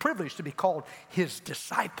privilege to be called his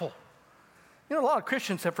disciple. You know, a lot of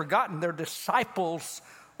Christians have forgotten they're disciples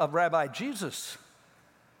of Rabbi Jesus.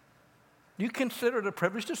 Do you consider it a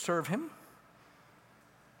privilege to serve him?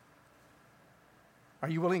 Are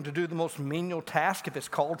you willing to do the most menial task if it's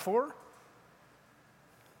called for?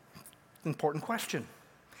 It's an important question.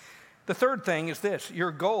 The third thing is this: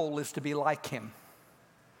 your goal is to be like him.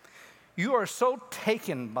 You are so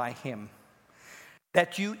taken by him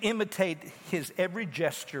that you imitate his every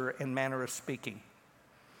gesture and manner of speaking.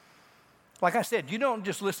 Like I said, you don't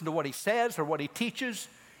just listen to what he says or what he teaches.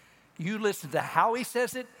 You listen to how he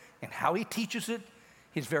says it and how he teaches it,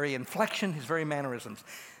 his very inflection, his very mannerisms.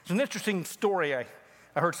 It's an interesting story I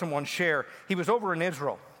heard someone share. He was over in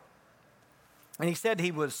Israel, and he said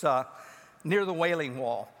he was near the Wailing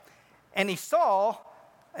Wall, and he saw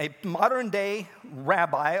a modern-day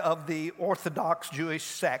rabbi of the Orthodox Jewish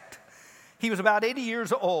sect. He was about 80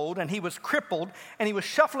 years old, and he was crippled, and he was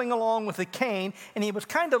shuffling along with a cane, and he was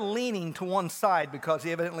kind of leaning to one side because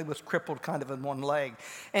he evidently was crippled kind of in one leg.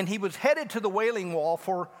 And he was headed to the Wailing Wall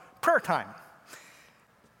for prayer time.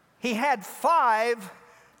 He had 5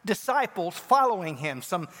 disciples following him.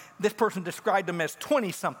 This person described them as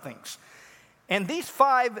 20-somethings. And these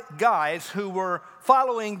 5 guys who were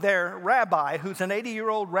following their rabbi, who's an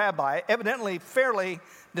 80-year-old rabbi, evidently fairly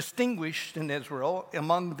distinguished in Israel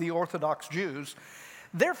among the Orthodox Jews,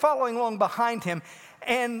 they're following along behind him,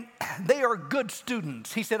 and they are good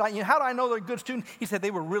students. He said, how do I know they're good students? He said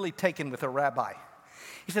they were really taken with their rabbi.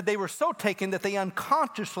 He said they were so taken that they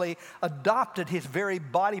unconsciously adopted his very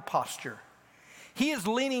body posture. He is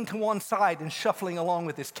leaning to one side and shuffling along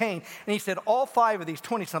with his cane. And he said all 5 of these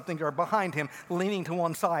 20-somethings are behind him, leaning to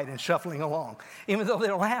one side and shuffling along, even though they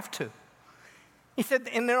don't have to. He said,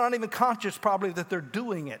 and they're not even conscious probably that they're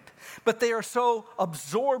doing it. But they are so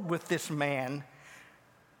absorbed with this man,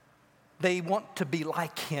 they want to be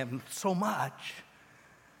like him so much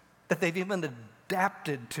that they've even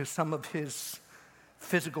adapted to some of his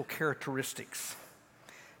physical characteristics.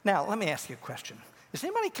 Now, let me ask you a question. Is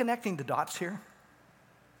anybody connecting the dots here?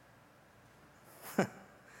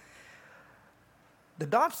 The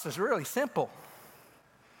dots is really simple.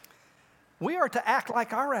 We are to act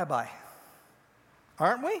like our rabbi,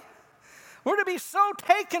 aren't we? We're to be so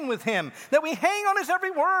taken with him that we hang on his every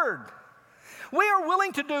word. We are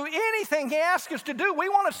willing to do anything he asks us to do. We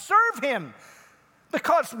want to serve him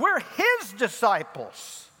because we're his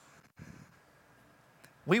disciples.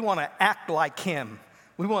 We want to act like him.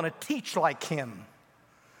 We want to teach like him.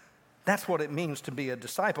 That's what it means to be a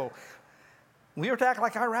disciple. We are to act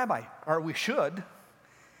like our rabbi, or we should.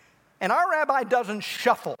 And our rabbi doesn't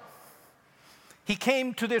shuffle. He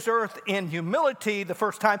came to this earth in humility the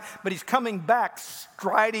first time, but he's coming back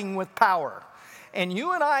striding with power. And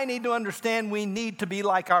you and I need to understand we need to be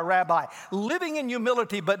like our rabbi, living in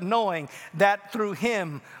humility, but knowing that through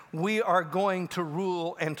him we are going to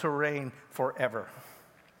rule and to reign forever.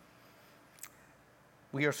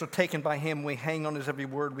 We are so taken by him, we hang on his every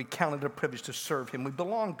word, we count it a privilege to serve him, we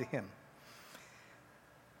belong to him.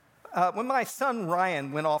 When my son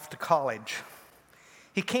Ryan went off to college,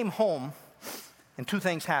 he came home and two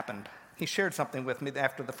things happened. He shared something with me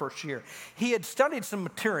after the first year. He had studied some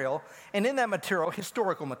material, and in that material,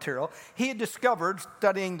 historical material, he had discovered,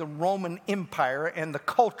 studying the Roman Empire and the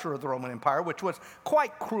culture of the Roman Empire, which was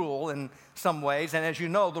quite cruel in some ways. And as you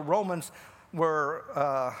know, the Romans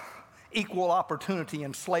were equal opportunity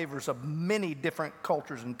enslavers of many different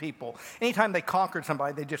cultures and people. Anytime they conquered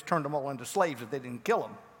somebody, they just turned them all into slaves if they didn't kill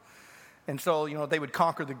them. And so, they would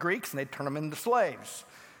conquer the Greeks and they'd turn them into slaves.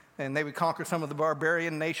 And they would conquer some of the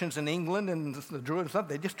barbarian nations in England and the Druids and stuff.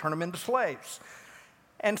 They just turn them into slaves.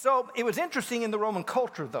 And so it was interesting in the Roman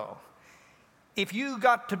culture, though. If you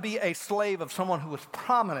got to be a slave of someone who was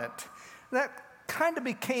prominent, that kind of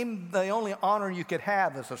became the only honor you could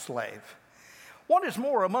have as a slave. What is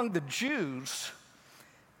more, among the Jews,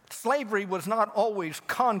 slavery was not always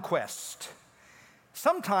conquest.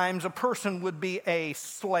 Sometimes a person would be a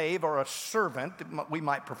slave or a servant, we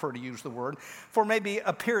might prefer to use the word, for maybe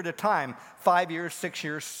a period of time. 5 years, 6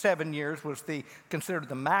 years, 7 years was considered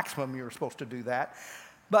the maximum you were supposed to do that.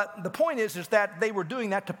 But the point is that they were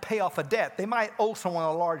doing that to pay off a debt. They might owe someone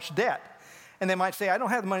a large debt. And they might say, I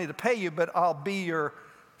don't have the money to pay you, but I'll be your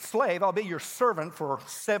slave, I'll be your servant for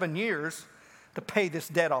 7 years to pay this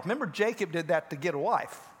debt off. Remember, Jacob did that to get a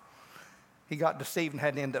wife. He got deceived and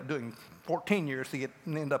had to end up doing 14 years to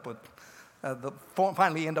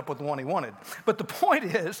finally end up with the one he wanted. But the point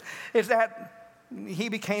is that he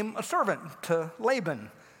became a servant to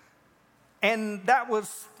Laban. And that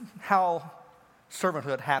was how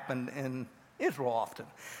servanthood happened in Israel often.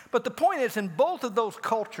 But the point is, in both of those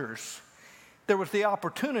cultures, there was the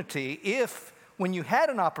opportunity, when you had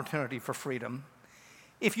an opportunity for freedom,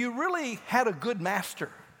 if you really had a good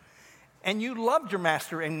master, and you loved your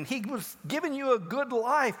master, and he was giving you a good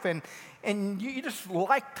life, and you just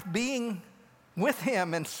liked being with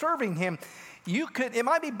him and serving him, it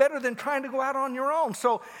might be better than trying to go out on your own.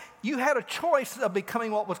 So you had a choice of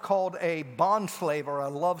becoming what was called a bond slave or a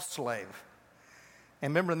love slave.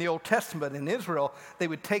 And remember, in the Old Testament in Israel, they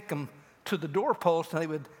would take them to the doorpost, and they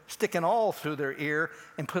would stick an awl through their ear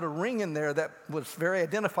and put a ring in there that was very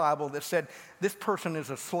identifiable that said, this person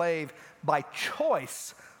is a slave by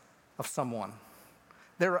choice of someone.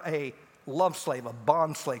 They're a love slave, a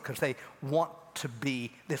bond slave, because they want to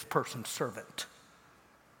be this person's servant.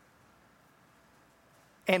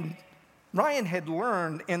 And Ryan had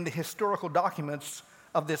learned in the historical documents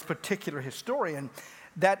of this particular historian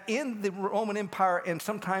that in the Roman Empire and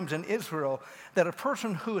sometimes in Israel, that a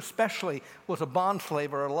person who especially was a bond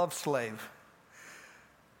slave or a love slave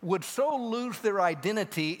would so lose their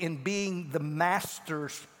identity in being the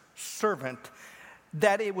master's servant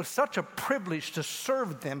that it was such a privilege to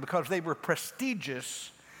serve them because they were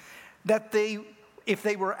prestigious, that if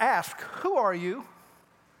they were asked, who are you?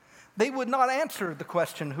 They would not answer the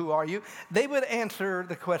question, who are you? They would answer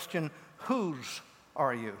the question, whose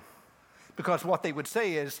are you? Because what they would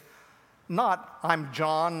say is not, I'm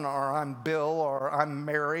John, or I'm Bill, or I'm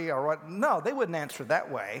Mary, or what. No, they wouldn't answer that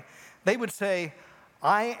way. They would say,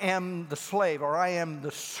 I am the slave, or I am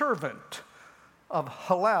the servant of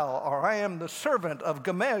Hillel, or I am the servant of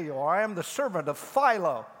Gamaliel, or I am the servant of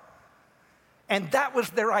Philo. And that was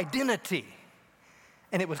their identity.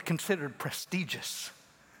 And it was considered prestigious.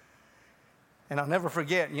 And I'll never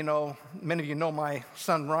forget, many of you know my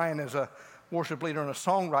son Ryan is a worship leader and a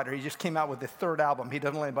songwriter. He just came out with the third album. He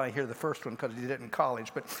doesn't let anybody hear the first one because he did it in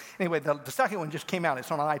college. But anyway, the second one just came out.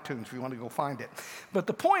 It's on iTunes if you want to go find it. But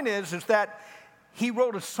the point is that he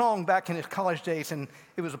wrote a song back in his college days, and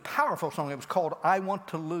it was a powerful song. It was called, I Want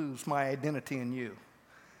to Lose My Identity in You.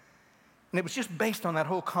 And it was just based on that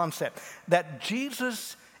whole concept that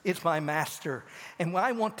Jesus is my master, and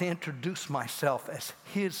I want to introduce myself as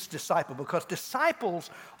his disciple, because disciples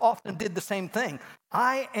often did the same thing.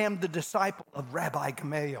 I am the disciple of Rabbi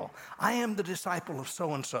Gamaliel. I am the disciple of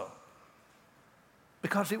so-and-so,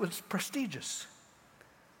 because it was prestigious.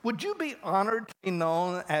 Would you be honored to be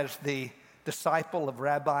known as the disciple of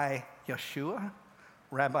Rabbi Yeshua,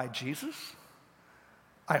 Rabbi Jesus?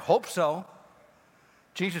 I hope so.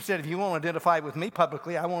 Jesus said, if you won't identify with me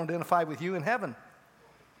publicly, I won't identify with you in heaven.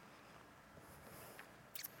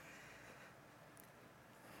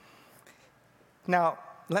 Now,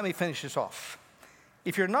 let me finish this off.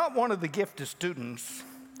 If you're not one of the gifted students,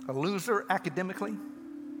 a loser academically,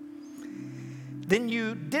 then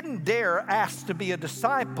you didn't dare ask to be a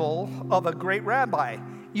disciple of a great rabbi.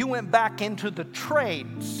 You went back into the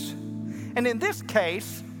trades. And in this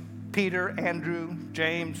case, Peter, Andrew,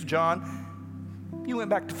 James, John, you went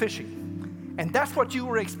back to fishing. And that's what you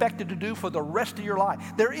were expected to do for the rest of your life.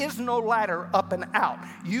 There is no ladder up and out.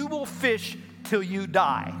 You will fish till you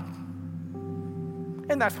die.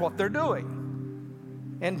 And that's what they're doing.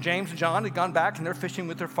 And James and John had gone back and they're fishing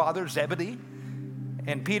with their father, Zebedee.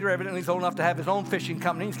 And Peter evidently is old enough to have his own fishing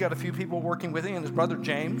company. He's got a few people working with him and his brother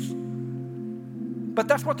James. But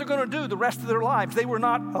that's what they're going to do the rest of their lives. They were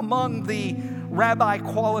not among the rabbi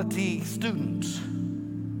quality students.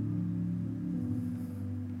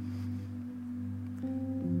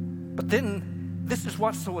 But then this is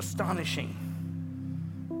what's so astonishing.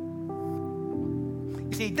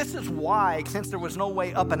 You see, this is why, since there was no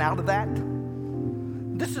way up and out of that,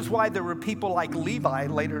 this is why there were people like Levi,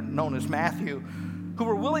 later known as Matthew, who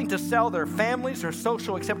were willing to sell their families, their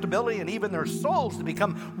social acceptability, and even their souls to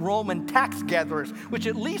become Roman tax gatherers, which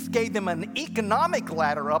at least gave them an economic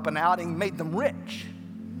ladder up and out and made them rich.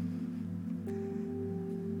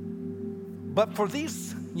 But for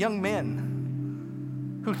these young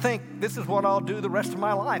men who think this is what I'll do the rest of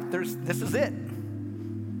my life, this is it.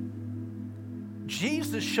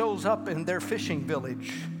 Jesus shows up in their fishing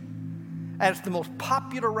village as the most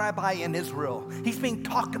popular rabbi in Israel. He's being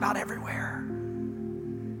talked about everywhere.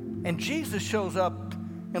 And Jesus shows up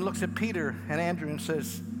and looks at Peter and Andrew and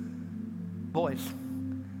says, boys,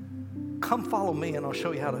 come follow me and I'll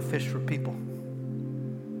show you how to fish for people.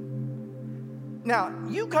 Now,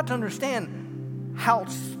 you've got to understand how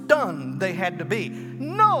stunned they had to be.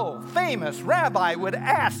 No famous rabbi would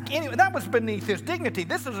ask anyone. That was beneath his dignity.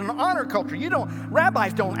 This is an honor culture.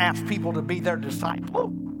 Rabbis don't ask people to be their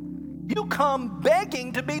disciple. You come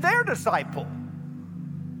begging to be their disciple.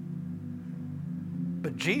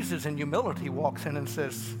 But Jesus in humility walks in and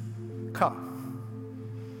says,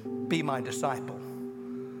 come, be my disciple.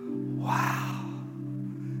 Wow.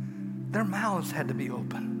 Their mouths had to be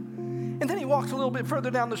open. And then he walks a little bit further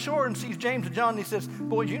down the shore and sees James and John, and he says,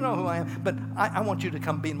 boys, you know who I am, but I want you to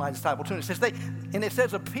come be my disciple too. And it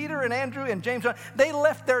says of Peter and Andrew and James, they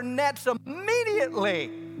left their nets immediately,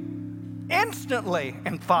 instantly,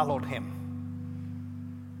 and followed him.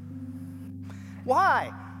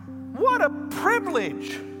 Why? What a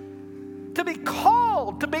privilege to be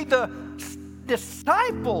called to be the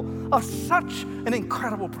disciple of such an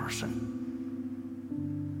incredible person.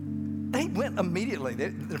 They went immediately.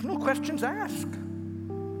 There's no questions asked.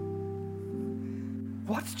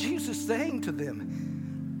 What's Jesus saying to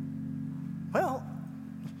them? Well,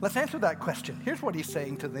 let's answer that question. Here's what he's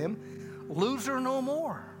saying to them. Loser no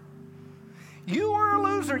more. You were a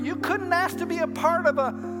loser. You couldn't ask to be a part of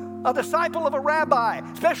a disciple of a rabbi,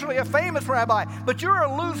 especially a famous rabbi, but you're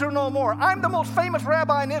a loser no more. I'm the most famous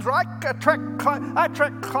rabbi in Israel. I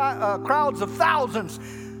attract crowds of thousands,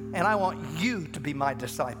 and I want you to be my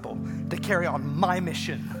disciple, to carry on my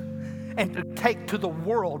mission, and to take to the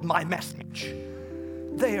world my message.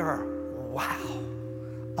 They are, wow.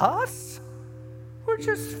 Us? We're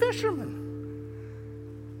just fishermen.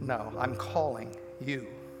 No, I'm calling you.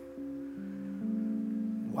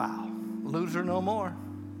 Wow. Loser no more.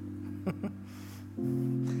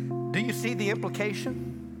 Do you see the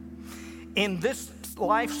implication? In this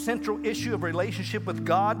life's central issue of relationship with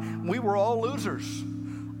God, we were all losers,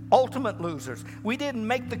 ultimate losers. We didn't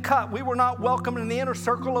make the cut. We were not welcomed in the inner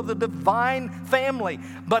circle of the divine family.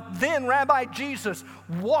 But then Rabbi Jesus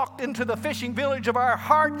walked into the fishing village of our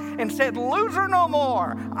heart and said, loser no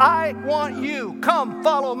more. I want you. Come,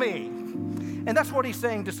 follow me. And that's what he's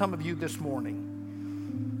saying to some of you this morning.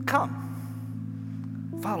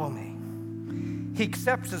 Come, follow me. He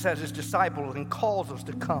accepts us as his disciples and calls us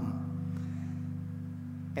to come.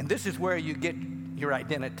 And this is where you get your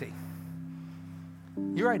identity.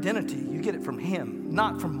 Your identity, you get it from him,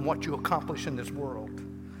 not from what you accomplish in this world.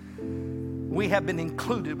 We have been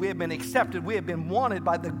included, we have been accepted, we have been wanted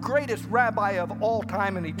by the greatest rabbi of all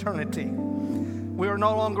time and eternity. We are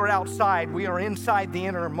no longer outside, we are inside the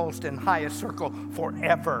innermost and highest circle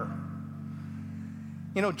forever.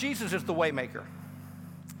 You know, Jesus is the waymaker.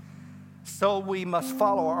 So we must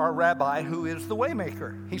follow our rabbi who is the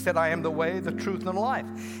waymaker. He said, I am the way, the truth, and the life.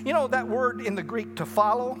 You know, that word in the Greek, to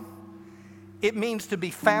follow, it means to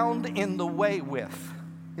be found in the way with,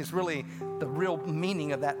 is really the real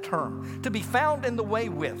meaning of that term. To be found in the way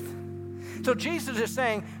with. So Jesus is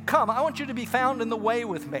saying, come, I want you to be found in the way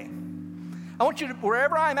with me. I want you to,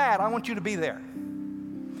 wherever I'm at, I want you to be there.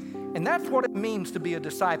 And that's what it means to be a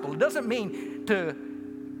disciple. It doesn't mean to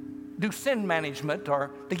do sin management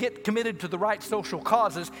or to get committed to the right social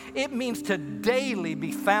causes. It means to daily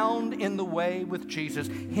be found in the way with Jesus,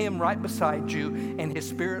 Him right beside you and His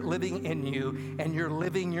Spirit living in you, and you're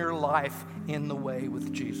living your life in the way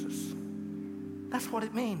with Jesus. That's what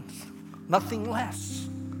it means. Nothing less.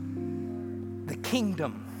 The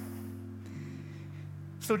kingdom.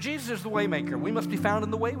 So Jesus is the waymaker. We must be found in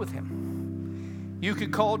the way with Him. You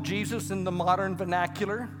could call Jesus in the modern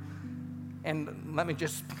vernacular, and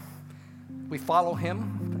we follow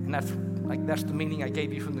Him, and that's the meaning I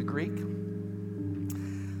gave you from the Greek.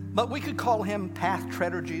 But we could call Him path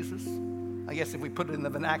treader Jesus, I guess, if we put it in the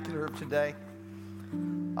vernacular of today.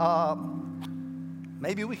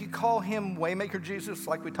 Maybe we could call Him waymaker Jesus,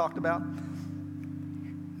 like we talked about.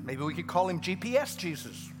 Maybe we could call Him GPS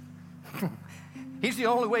Jesus. He's the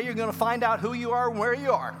only way you're going to find out who you are and where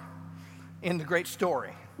you are in the great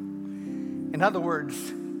story. In other words,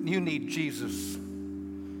 you need Jesus.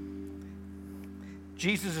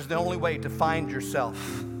 Jesus is the only way to find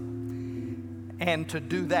yourself. And to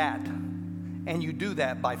do that, and you do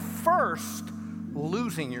that by first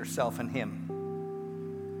losing yourself in Him.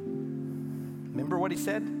 Remember what He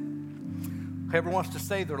said? Whoever wants to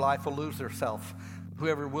save their life will lose their self.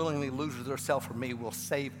 Whoever willingly loses their self for me will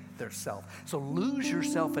save their self. So lose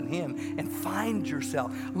yourself in Him and find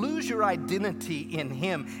yourself. Lose your identity in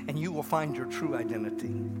Him and you will find your true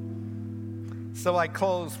identity. So I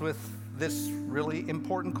close with this really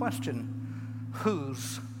important question.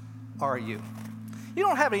 Whose are you? You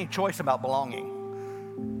don't have any choice about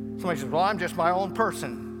belonging. Somebody says, well, I'm just my own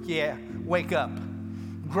person. Yeah, wake up.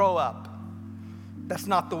 Grow up. That's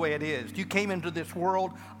not the way it is. You came into this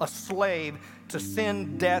world a slave to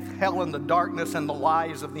sin, death, hell, and the darkness and the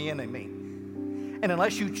lies of the enemy. And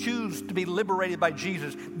unless you choose to be liberated by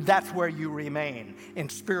Jesus, that's where you remain, in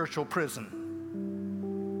spiritual prison.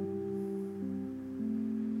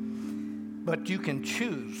 But you can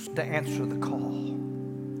choose to answer the call.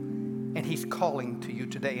 And He's calling to you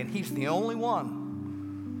today. And He's the only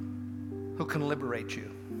one who can liberate you.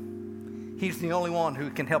 He's the only one who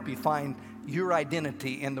can help you find your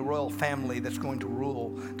identity in the royal family that's going to rule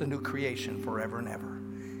the new creation forever and ever.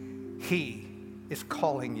 He is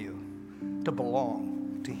calling you to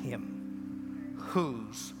belong to Him.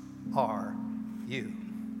 Whose are you?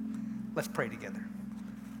 Let's pray together.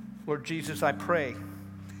 Lord Jesus, I pray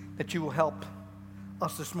that you will help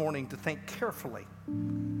us this morning to think carefully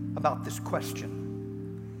about this question.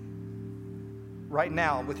 Right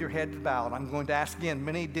now, with your head bowed, I'm going to ask again.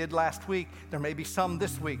 Many did last week. There may be some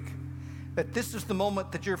this week. That this is the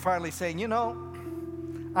moment that you're finally saying, you know,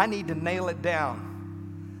 I need to nail it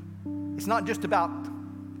down. It's not just about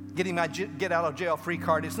getting my get out of jail free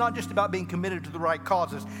card. It's not just about being committed to the right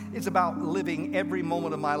causes. It's about living every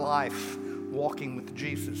moment of my life walking with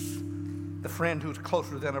Jesus, the friend who's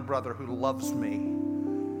closer than a brother, who loves me.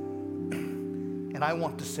 And I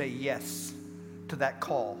want to say yes to that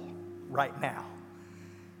call right now.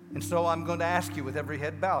 And so I'm going to ask you with every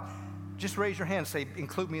head bowed, just raise your hand and say,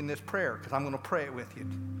 include me in this prayer, because I'm going to pray it with you.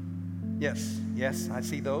 Yes, yes, I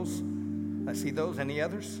see those. I see those. Any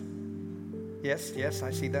others? Yes, yes,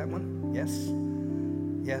 I see that one. Yes,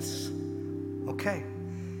 yes. Okay.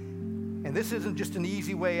 And this isn't just an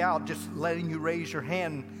easy way out, just letting you raise your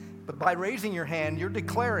hand. But by raising your hand, you're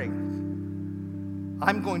declaring,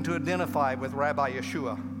 I'm going to identify with Rabbi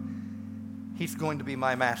Yeshua. He's going to be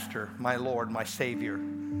my master, my Lord, my Savior.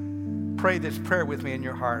 Pray this prayer with me in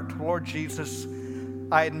your heart. Lord Jesus,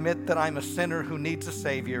 I admit that I'm a sinner who needs a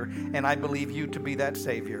Savior, and I believe you to be that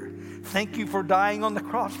Savior. Thank you for dying on the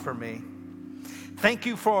cross for me. Thank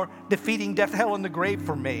you for defeating death, hell, and the grave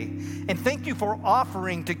for me. And thank you for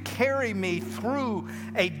offering to carry me through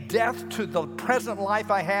a death to the present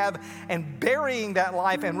life I have, and burying that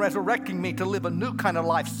life and resurrecting me to live a new kind of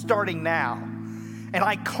life starting now. And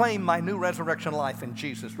I claim my new resurrection life in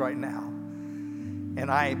Jesus right now. And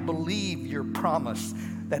I believe your promise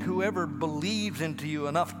that whoever believes into you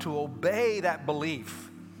enough to obey that belief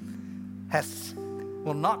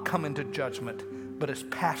will not come into judgment, but is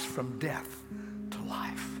passed from death to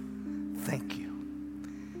life. Thank you.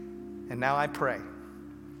 And now I pray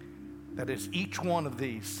that as each one of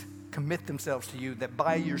these commit themselves to you, that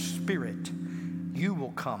by your Spirit you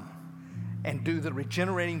will come and do the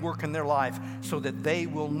regenerating work in their life, so that they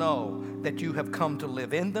will know that you have come to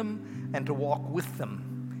live in them and to walk with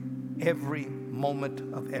them every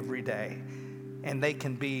moment of every day. And they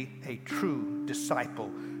can be a true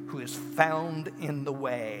disciple who is found in the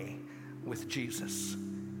way with Jesus.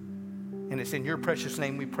 And it's in your precious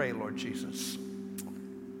name we pray, Lord Jesus.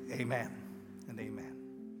 Amen.